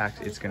it's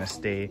tacked, it's going to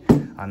stay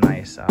a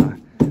nice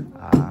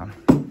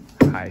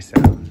high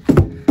sound.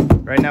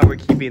 Right now we're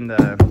keeping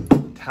the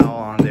towel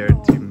on there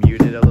to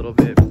mute it a little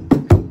bit,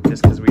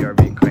 just because we are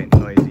being quite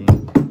noisy.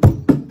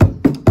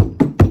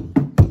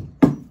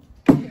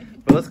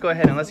 But let's go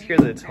ahead and let's hear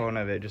the tone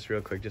of it just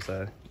real quick. Just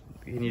can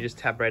you just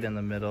tap right in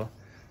the middle,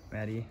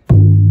 Maddie?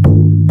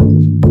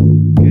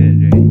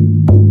 Good, right?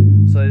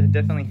 So it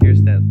definitely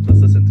hears that.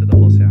 Let's listen to the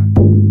whole sound.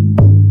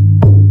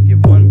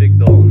 Give one big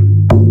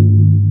dong.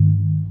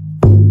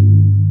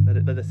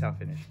 Let the sound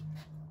finish.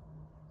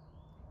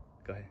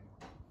 Go ahead.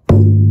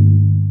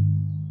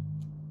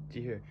 Do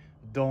you hear?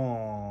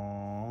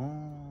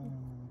 Dong.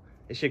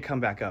 It should come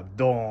back up.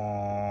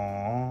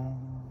 Dong.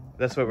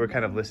 That's what we're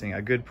kind of listening.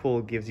 A good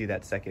pull gives you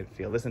that second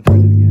feel. Listen to it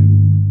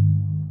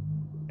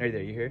again. Right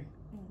there, you hear?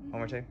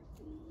 One more time.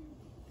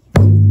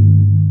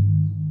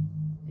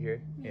 You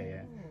hear?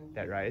 Yeah.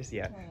 That rise,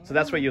 yeah. So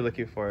that's what you're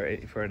looking for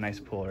a nice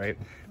pull, right?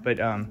 But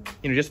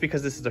you know, just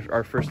because this is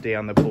our first day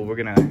on the pool, we're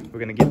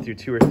gonna get through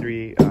 2 or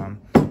 3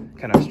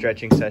 kind of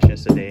stretching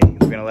sessions today.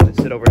 We're gonna let it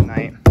sit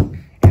overnight,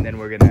 and then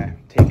we're gonna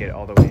take it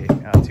all the way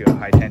to a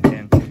high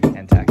tension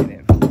and tack it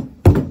in.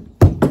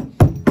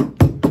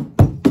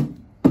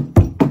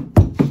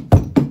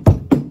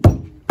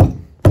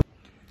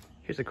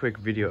 Here's a quick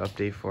video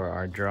update for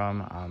our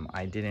drum.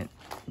 I didn't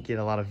get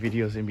a lot of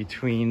videos in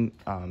between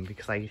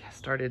because I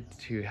started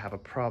to have a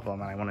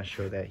problem, and I want to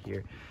show that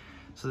here.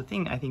 So the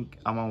thing I think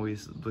I'm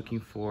always looking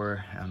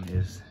for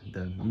is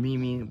the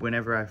mimi.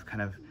 Whenever I've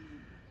kind of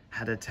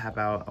had to tap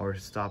out or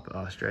stop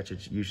stretch,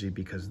 it's usually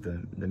because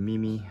the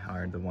mimi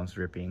are the ones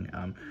ripping.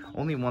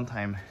 Only one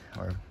time,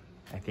 or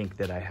I think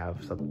that I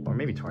have, or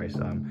maybe twice,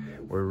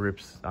 where it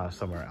rips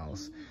somewhere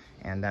else.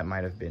 And that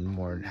might have been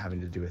more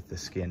having to do with the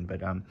skin,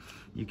 but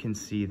you can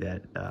see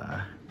that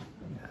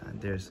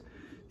there's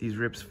these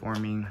rips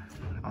forming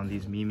on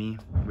these mimi,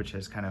 which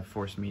has kind of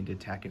forced me to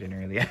tack it in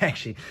early. I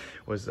actually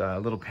was a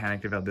little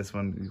panicked about this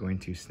one going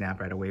to snap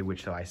right away,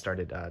 which so I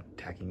started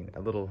tacking a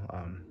little,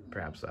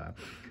 perhaps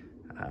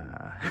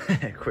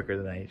quicker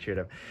than I should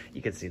have.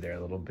 You can see they're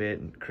a little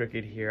bit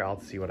crooked here. I'll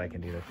see what I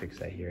can do to fix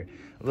that here.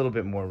 A little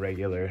bit more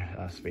regular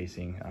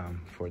spacing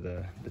for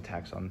the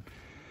tacks on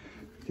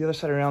the other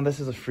side around. This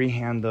is a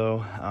freehand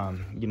though.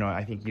 You know,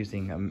 I think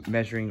using a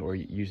measuring or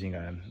using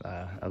a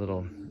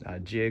little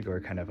jig or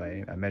kind of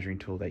a measuring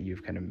tool that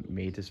you've kind of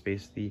made to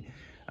space the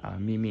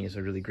mimi is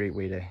a really great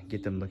way to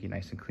get them looking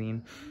nice and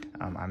clean.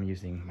 I'm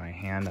using my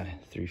hand,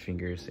 3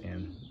 fingers,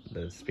 and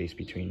the space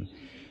between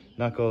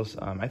knuckles.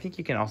 I think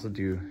you can also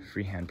do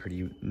freehand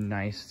pretty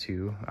nice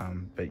too,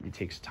 but it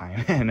takes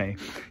time and I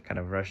kind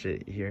of rush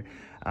it here.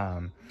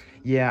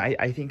 Yeah,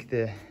 I think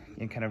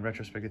in kind of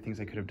retrospective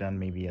things I could have done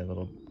maybe a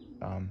little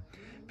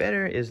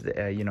better is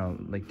you know,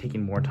 like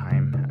taking more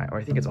time, or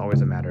I think it's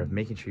always a matter of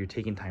making sure you're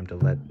taking time to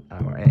let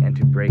and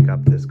to break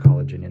up this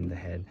collagen in the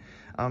head.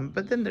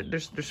 But then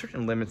there's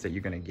certain limits that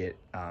you're going to get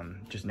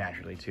just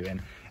naturally too.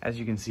 And as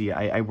you can see,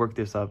 I worked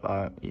this up.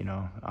 You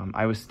know,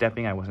 I was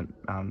stepping, I wasn't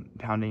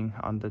pounding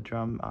on the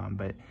drum,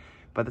 but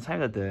by the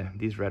time that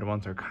these red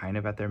ones are kind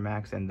of at their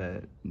max,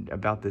 and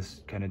about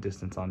this kind of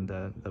distance on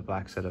the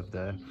black set of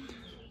the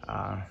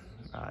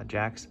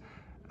jacks,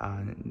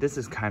 this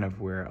is kind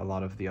of where a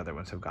lot of the other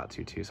ones have got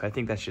to too. So I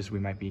think that's just, we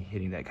might be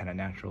hitting that kind of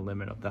natural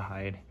limit of the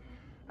hide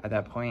at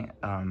that point.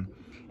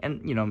 And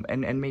you know,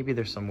 and maybe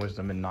there's some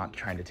wisdom in not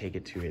trying to take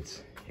it to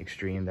its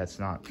extreme. That's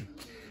not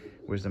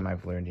wisdom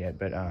I've learned yet,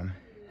 but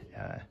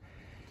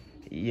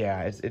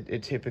yeah,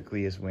 it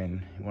typically is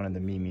when one of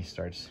the mimi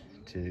starts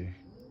to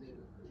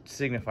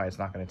signify it's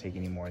not going to take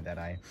any more that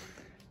I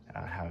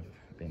have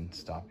been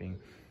stopping.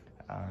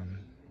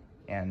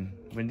 And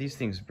when these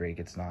things break,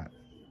 it's not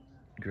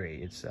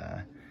great. It's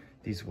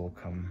these will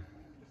come,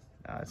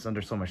 it's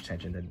under so much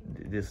tension that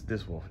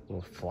this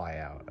will fly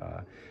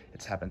out.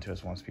 It's happened to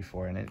us once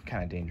before, and it's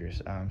kind of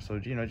dangerous. So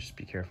you know, just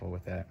be careful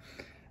with that.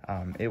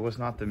 It was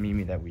not the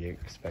mimi that we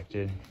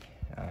expected.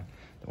 The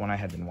one I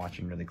had been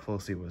watching really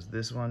closely was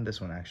this one.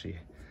 This one actually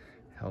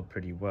held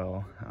pretty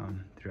well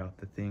throughout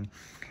the thing.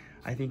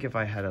 I think if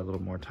I had a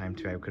little more time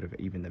too, I could have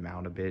evened them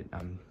out a bit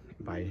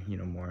by, you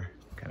know, more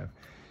kind of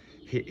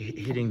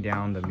hitting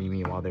down the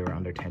mimi while they were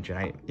under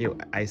tension.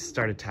 I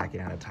started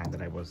tacking at a time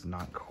that I was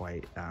not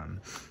quite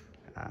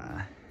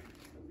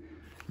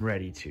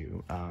ready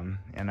to,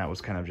 and that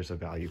was kind of just a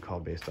value call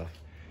based off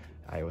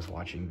I was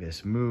watching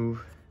this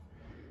move.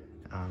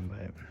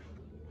 But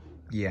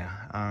yeah,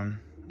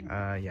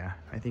 yeah,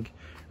 I think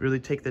really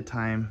take the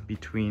time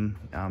between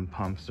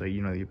pumps. So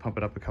you know, you pump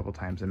it up a couple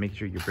times and make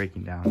sure you're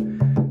breaking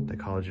down the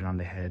collagen on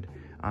the head,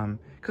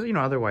 because you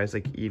know, otherwise,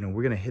 like, you know,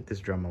 we're gonna hit this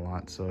drum a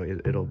lot, so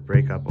it'll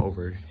break up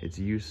over its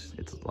use,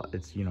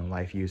 it's you know,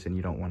 life use, and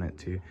you don't want it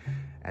to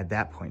at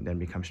that point then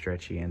become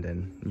stretchy and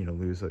then, you know,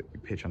 lose a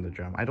pitch on the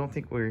drum. I don't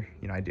think we're,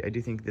 you know, I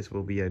do think this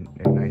will be a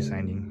nice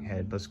sounding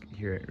head. Let's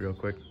hear it real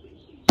quick.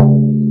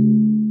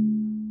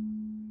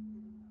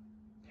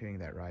 Hearing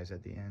that rise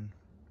at the end.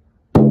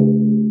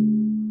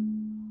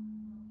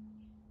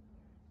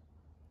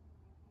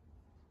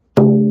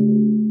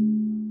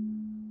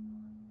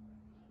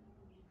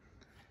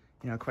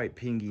 You know, quite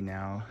pingy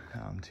now,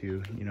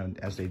 too, you know,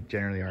 as they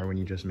generally are when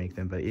you just make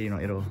them, but you know,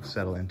 it'll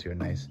settle into a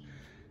nice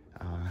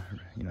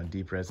you know,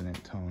 deep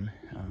resonant tone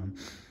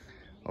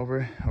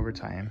over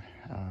time.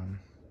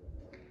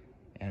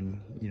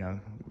 And you know,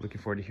 looking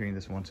forward to hearing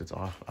this once it's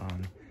off.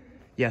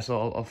 Yeah,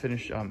 so I'll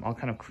finish. I'll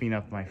kind of clean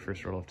up my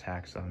first roll of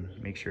tacks,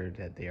 make sure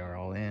that they are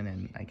all in,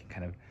 and I can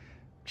kind of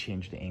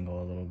change the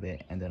angle a little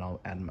bit, and then I'll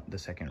add the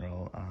second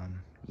roll.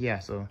 Yeah,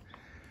 so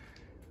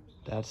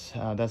that's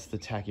the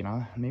tack. You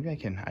know, maybe I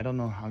can. I don't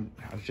know.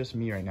 It's just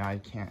me right now. I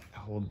can't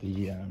hold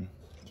the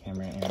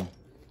camera and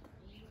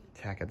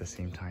tack at the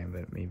same time,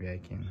 but maybe I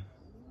can.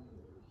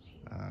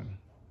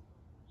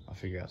 I'll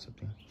figure out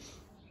something.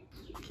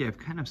 Okay, I've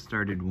kind of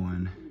started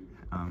one.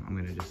 I'm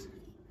gonna just.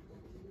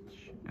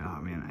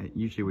 Oh man, I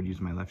usually would use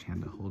my left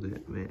hand to hold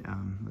it, but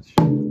let's just...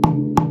 kind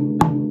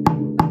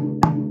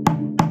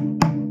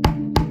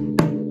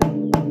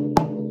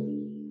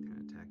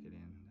of tack it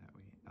in that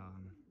way.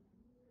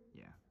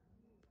 Yeah.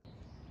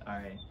 All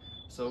right,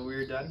 so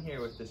we're done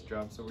here with this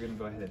drum, so we're gonna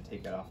go ahead and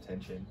take it off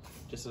tension.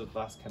 Just a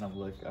last kind of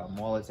look.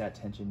 While it's at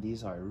tension,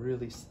 these are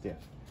really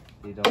stiff.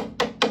 They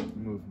don't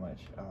move much.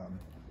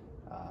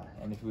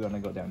 And if we want to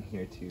go down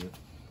here too,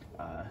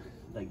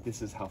 like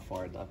this is how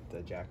far left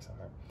the jacks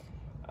are.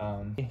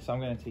 So I'm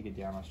going to take it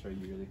down. I'll show you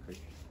really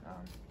quick.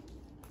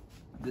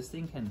 This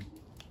thing can,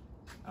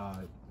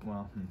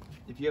 well,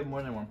 if you have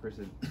more than one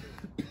person,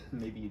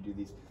 maybe you do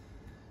these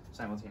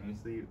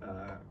simultaneously,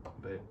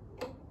 but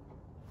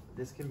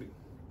this can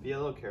be a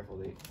little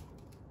careful.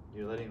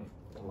 You're letting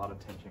a lot of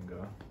tension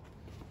go.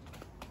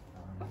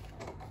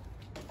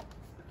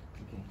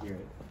 You can hear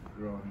it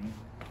growing.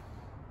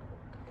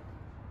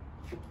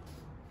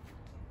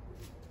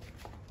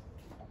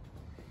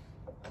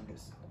 I'm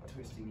just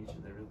twisting each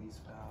of the release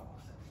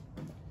valves.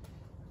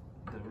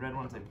 The red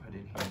ones I put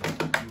in here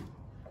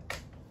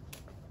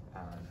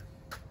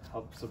to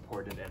help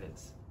support it at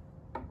its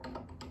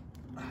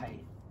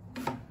height.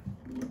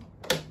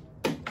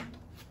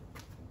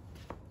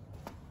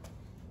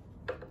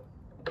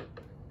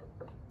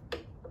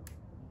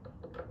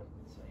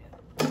 So yeah,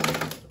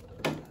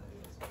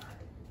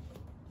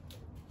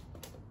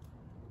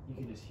 you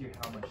can just hear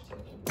how much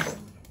tension.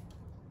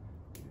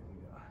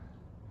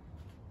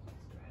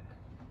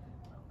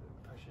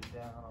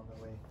 Down all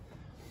the way.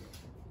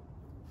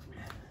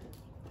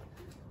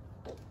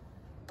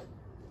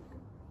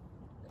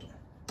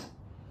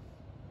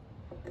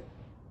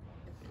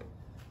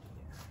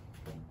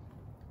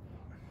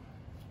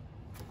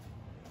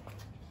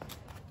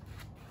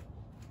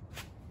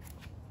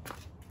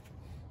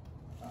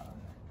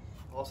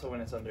 Also,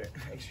 when it's under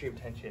extreme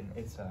tension,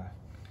 it's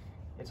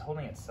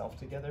holding itself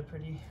together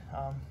pretty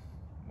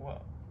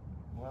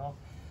well,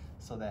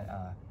 so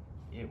that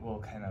it will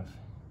kind of.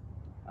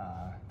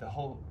 The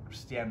whole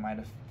stand might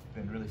have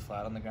been really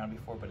flat on the ground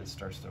before, but it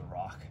starts to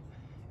rock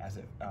as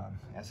it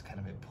kind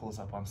of it pulls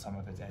up on some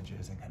of its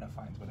edges and kind of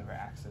finds whatever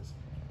axis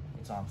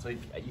it's on. So you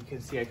can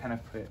see I kind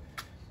of put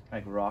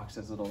like rocks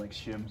as little like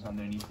shims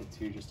underneath it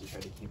too, just to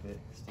try to keep it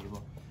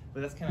stable.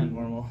 But that's kind of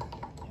normal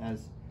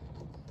as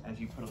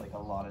you put like a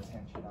lot of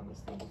tension on this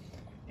thing.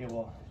 It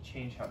will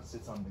change how it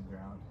sits on the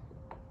ground.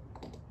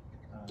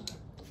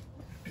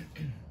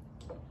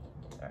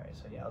 All right,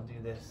 so yeah, I'll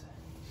do this.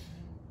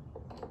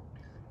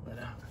 Let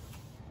out.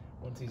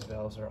 Once these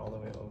valves are all the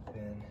way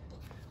open,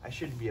 I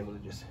should be able to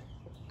just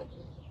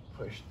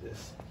push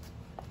this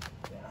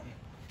down.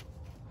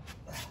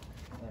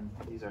 And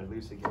these are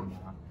loose again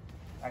now.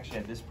 Actually,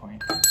 at this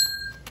point,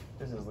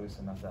 this is loose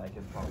enough that I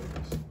could probably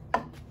just.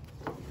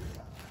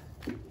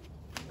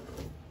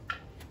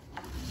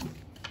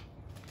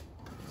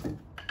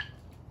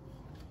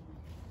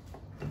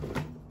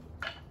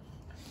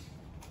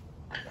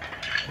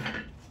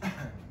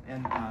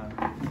 And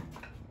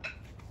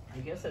I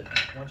guess that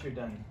once you're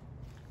done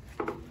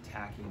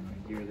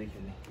tacking, you really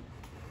can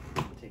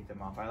take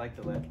them off. I like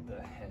to let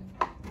the head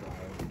dry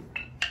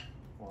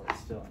while it's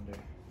still under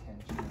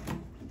tension.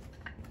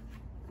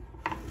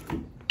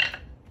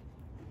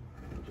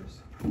 Just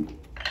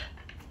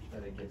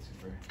let it get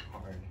super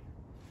hard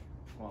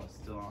while it's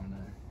still on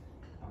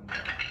the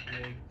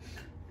rig.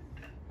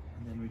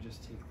 And then we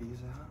just take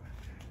these out.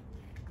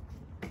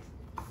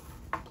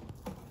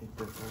 Take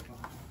this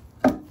off.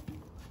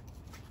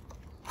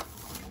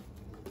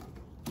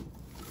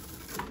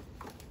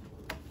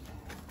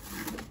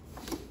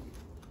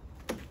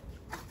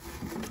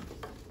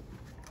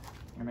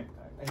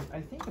 I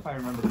think if I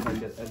remember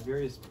correctly, at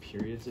various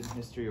periods in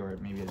history, or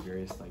maybe at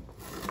various like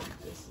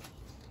this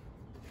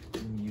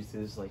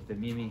uses, like the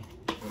mimi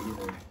were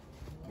either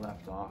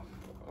left off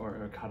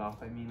or cut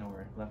off, I mean,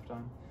 or left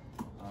on.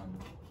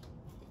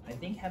 I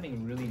think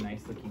having really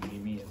nice looking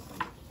mimi is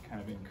like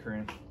kind of in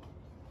current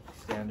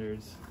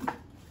standards,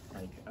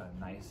 like a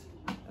nice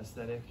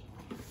aesthetic.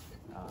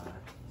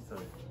 So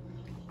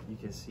you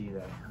can see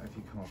that if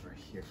you come over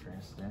here, for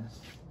instance.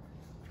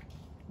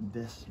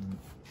 This,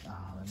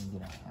 let me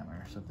get a hammer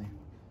or something.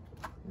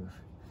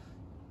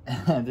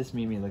 This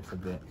mimi looks a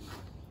bit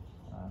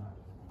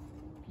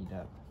beat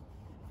up.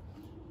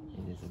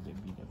 It is a bit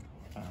beat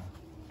up.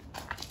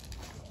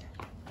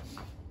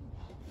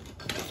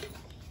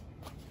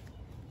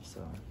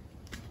 So,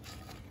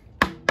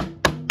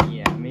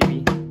 yeah, maybe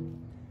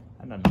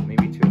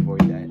way to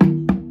avoid that.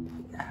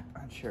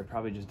 I'm sure,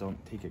 probably just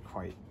don't take it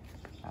quite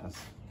as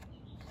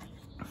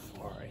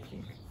far, I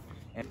think.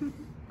 And,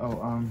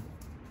 well,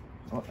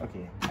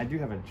 okay, I do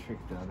have a trick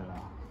though that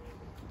I'll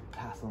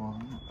pass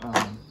along.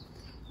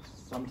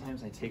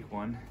 Sometimes I take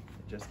one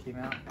that just came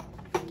out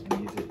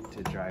and use it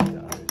to drive the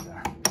others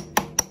out.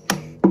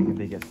 Like if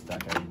they get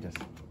stuck, I would just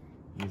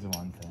use the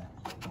one to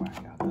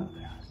whack out the other.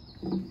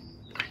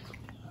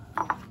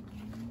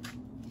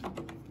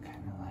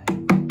 Kind of like.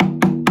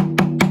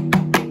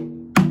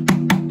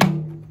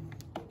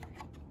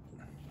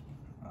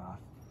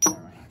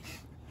 Never mind.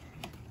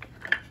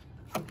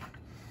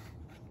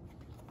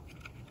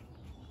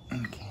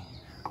 Okay.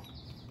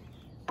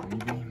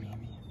 Maybe.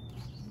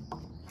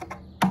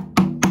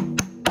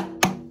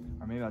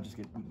 Or maybe I'll just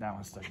get that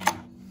one stuck in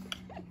there.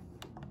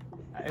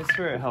 I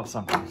swear it helps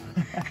sometimes.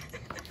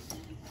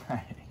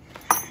 Alright.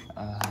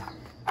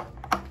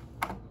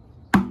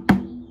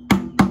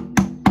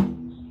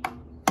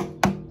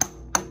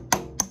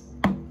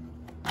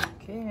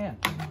 Okay, yeah.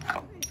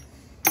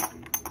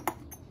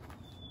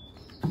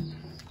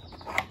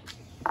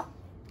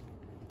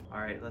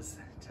 Alright, let's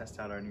test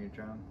out our new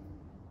drum.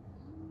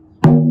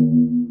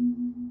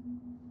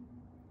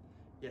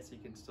 Yes, you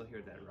can still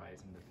hear that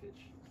rise in the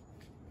pitch.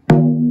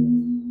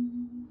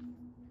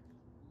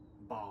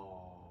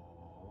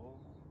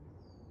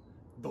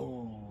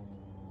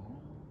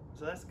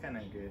 So that's kind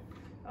of good.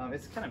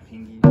 It's kind of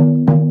pingy,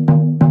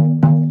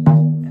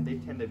 and they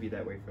tend to be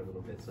that way for a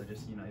little bit. So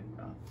just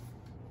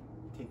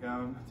take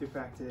them to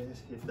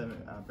practice, hit them,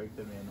 break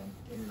them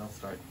in, and they'll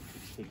start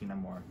taking a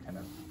more kind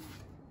of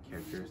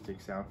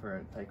characteristic sound for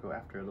a taiko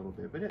after a little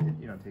bit. But it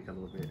take a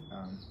little bit.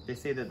 They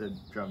say that the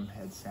drum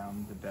heads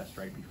sound the best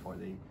right before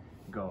they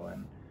go,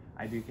 and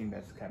I do think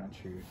that's kind of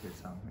true to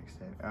some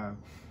extent.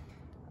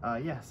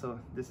 Yeah, so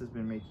this has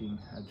been making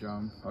a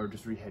drum, or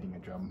just reheading a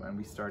drum, and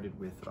we started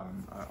with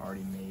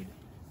already made,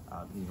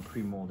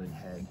 pre-molded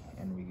head,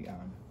 and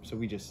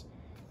we just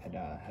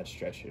had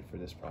stretched it for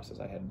this process.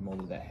 I had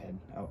molded that head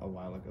a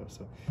while ago,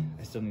 so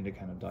I still need to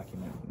kind of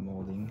document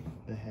molding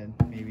the head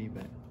maybe,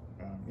 but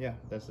yeah,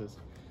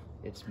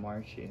 it's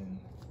March in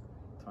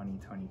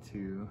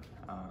 2022,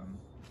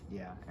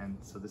 yeah, and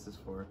so this is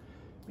for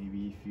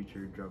maybe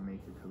future drum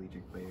maker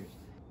collegiate players.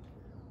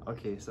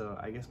 Okay, so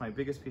I guess my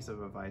biggest piece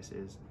of advice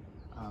is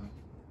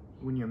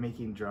when you're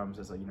making drums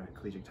as a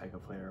collegiate taiko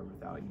player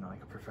without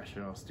like a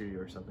professional studio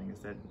or something, is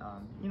that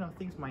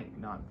things might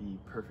not be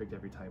perfect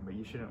every time, but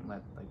you shouldn't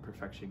let like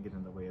perfection get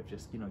in the way of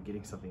just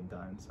getting something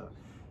done. So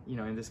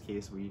in this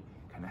case we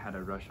kind of had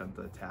a rush on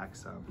the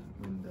attacks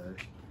when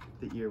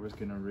the ear was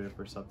gonna rip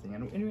or something,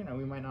 and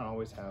we might not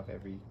always have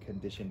every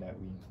condition that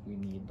we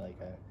need, like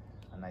a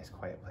nice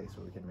quiet place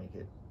where we can make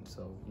it.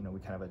 So we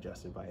kind of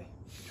adjusted by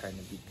trying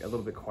to be a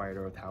little bit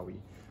quieter with how we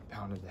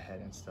pounded the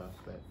head and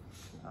stuff. But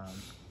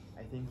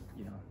I think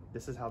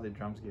this is how the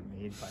drums get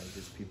made, by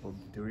just people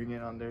doing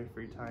it on their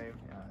free time,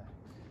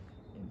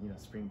 in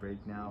spring break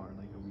now, or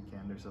like a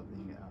weekend or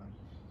something.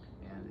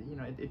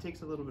 And it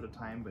takes a little bit of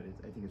time, but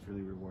I think it's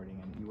really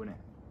rewarding. And we wouldn't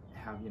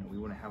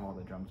have all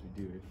the drums we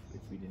do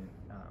if we didn't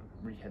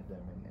rehead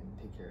them and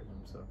take care of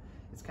them. So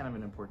it's kind of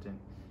an important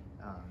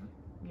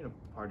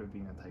part of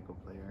being a taiko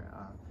player.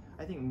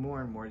 I think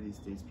more and more these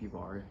days people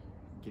are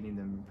getting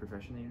them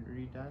professionally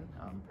redone.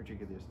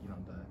 Particularly there's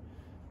the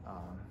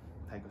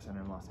Taiko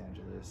Center in Los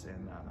Angeles,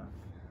 and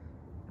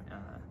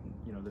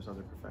there's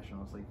other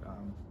professionals like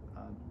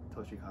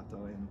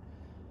Toshikato in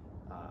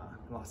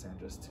Los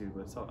Angeles too.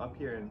 But so up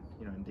here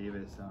in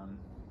Davis,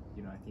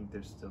 I think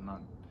there's still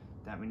not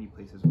that many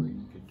places where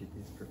you could get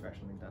these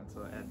professionally done.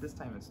 So at this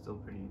time it's still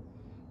pretty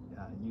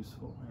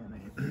useful, and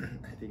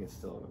I think it's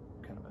still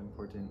kind of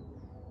important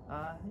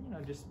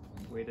just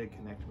way to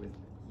connect with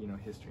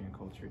history and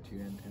culture too,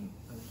 and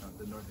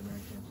the North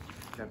American,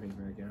 Japanese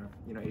American,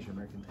 or Asian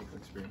American taiko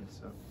experience.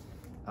 So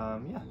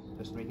yeah,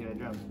 just making a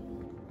drum.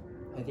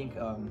 I think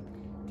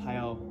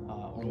Tao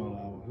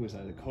Ono, who is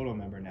a Kodo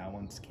member now,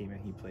 once came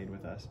and he played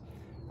with us,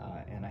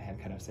 and I had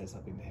kind of said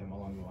something to him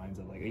along the lines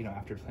of like,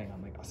 after playing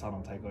on like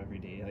Asano Taiko every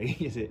day,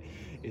 like is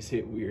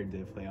it weird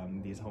to play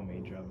on these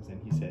homemade drums? And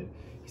he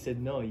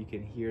said no, you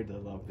can hear the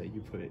love that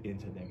you put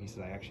into them. He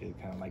said I actually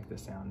kind of like the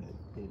sound that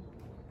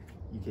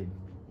you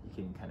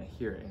can kind of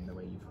hear it in the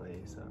way you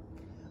play. So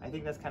I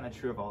think that's kind of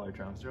true of all our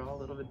drums. They're all a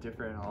little bit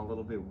different, all a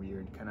little bit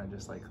weird, kind of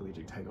just like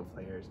collegiate taiko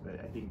players. But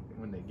I think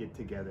when they get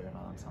together in an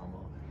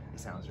ensemble, it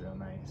sounds real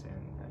nice,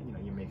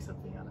 and you make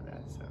something out of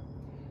that. So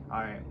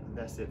all right,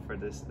 that's it for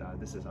this.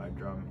 This is our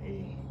drum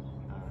A,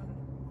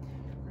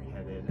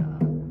 reheaded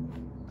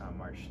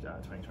March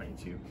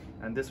 2022,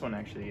 and this one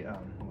actually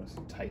was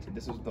tightened.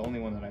 This was the only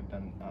one that I've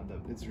done.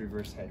 Its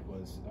reverse head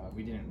was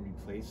we didn't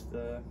replace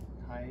the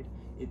hide.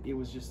 It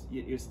was just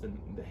it's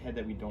the head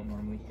that we don't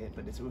normally hit,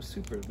 but it was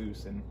super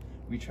loose, and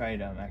we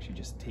tried actually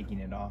just taking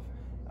it off,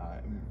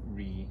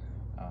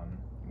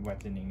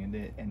 wettening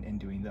it and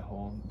doing the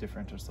whole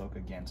differential stroke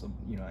again. So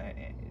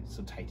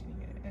so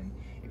tightening it. And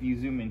if you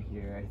zoom in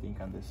here, I think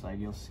on this side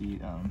you'll see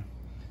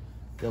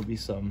there'll be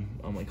some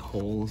like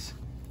holes,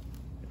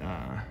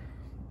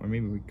 or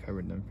maybe we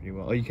covered them pretty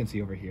well. Oh, you can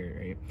see over here,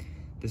 right?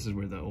 This is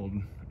where the old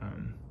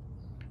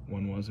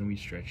one was, and we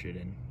stretched it,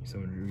 and so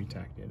we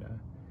retacked it.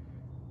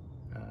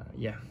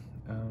 Yeah.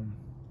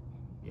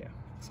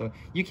 So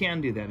you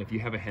can do that if you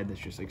have a head that's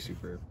just like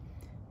super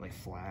like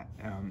flat,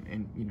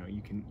 and you know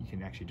you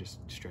can actually just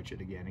stretch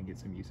it again and get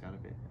some use out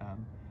of it.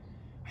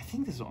 I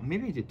think this one,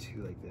 maybe I did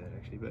two like that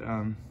actually,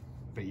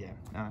 but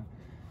yeah.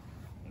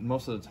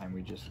 Most of the time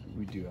we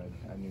do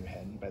a new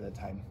head, and by the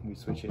time we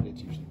switch it,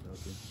 it's usually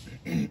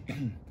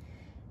broken.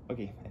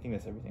 Okay, I think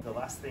that's everything. The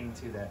last thing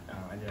too that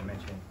I didn't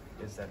mention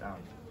is that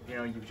you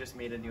know, you've just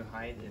made a new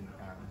hide, and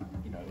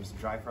you know, it was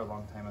dry for a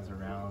long time as a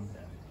round,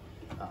 and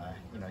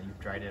you know, you've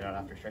dried it out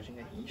after stretching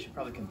it. You should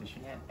probably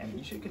condition it, and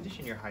you should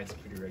condition your hides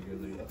pretty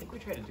regularly. I think we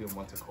try to do them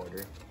once a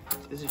quarter.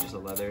 This is just a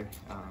leather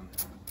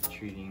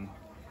treating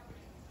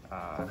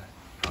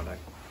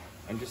product,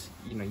 and just,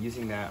 you know,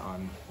 using that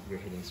on your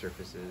hitting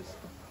surfaces.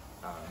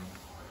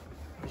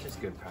 It's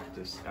just good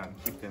practice.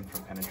 Keep them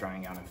from kind of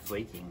drying out and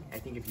flaking. I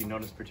think if you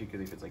notice,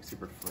 particularly if it's like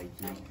super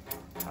flaky,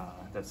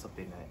 that's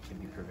something that can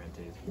be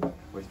prevented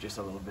with just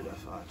a little bit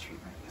of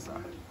treatment.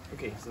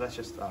 Okay, so that's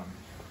just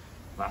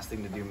last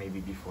thing to do maybe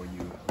before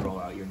you roll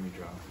out your new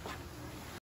drum.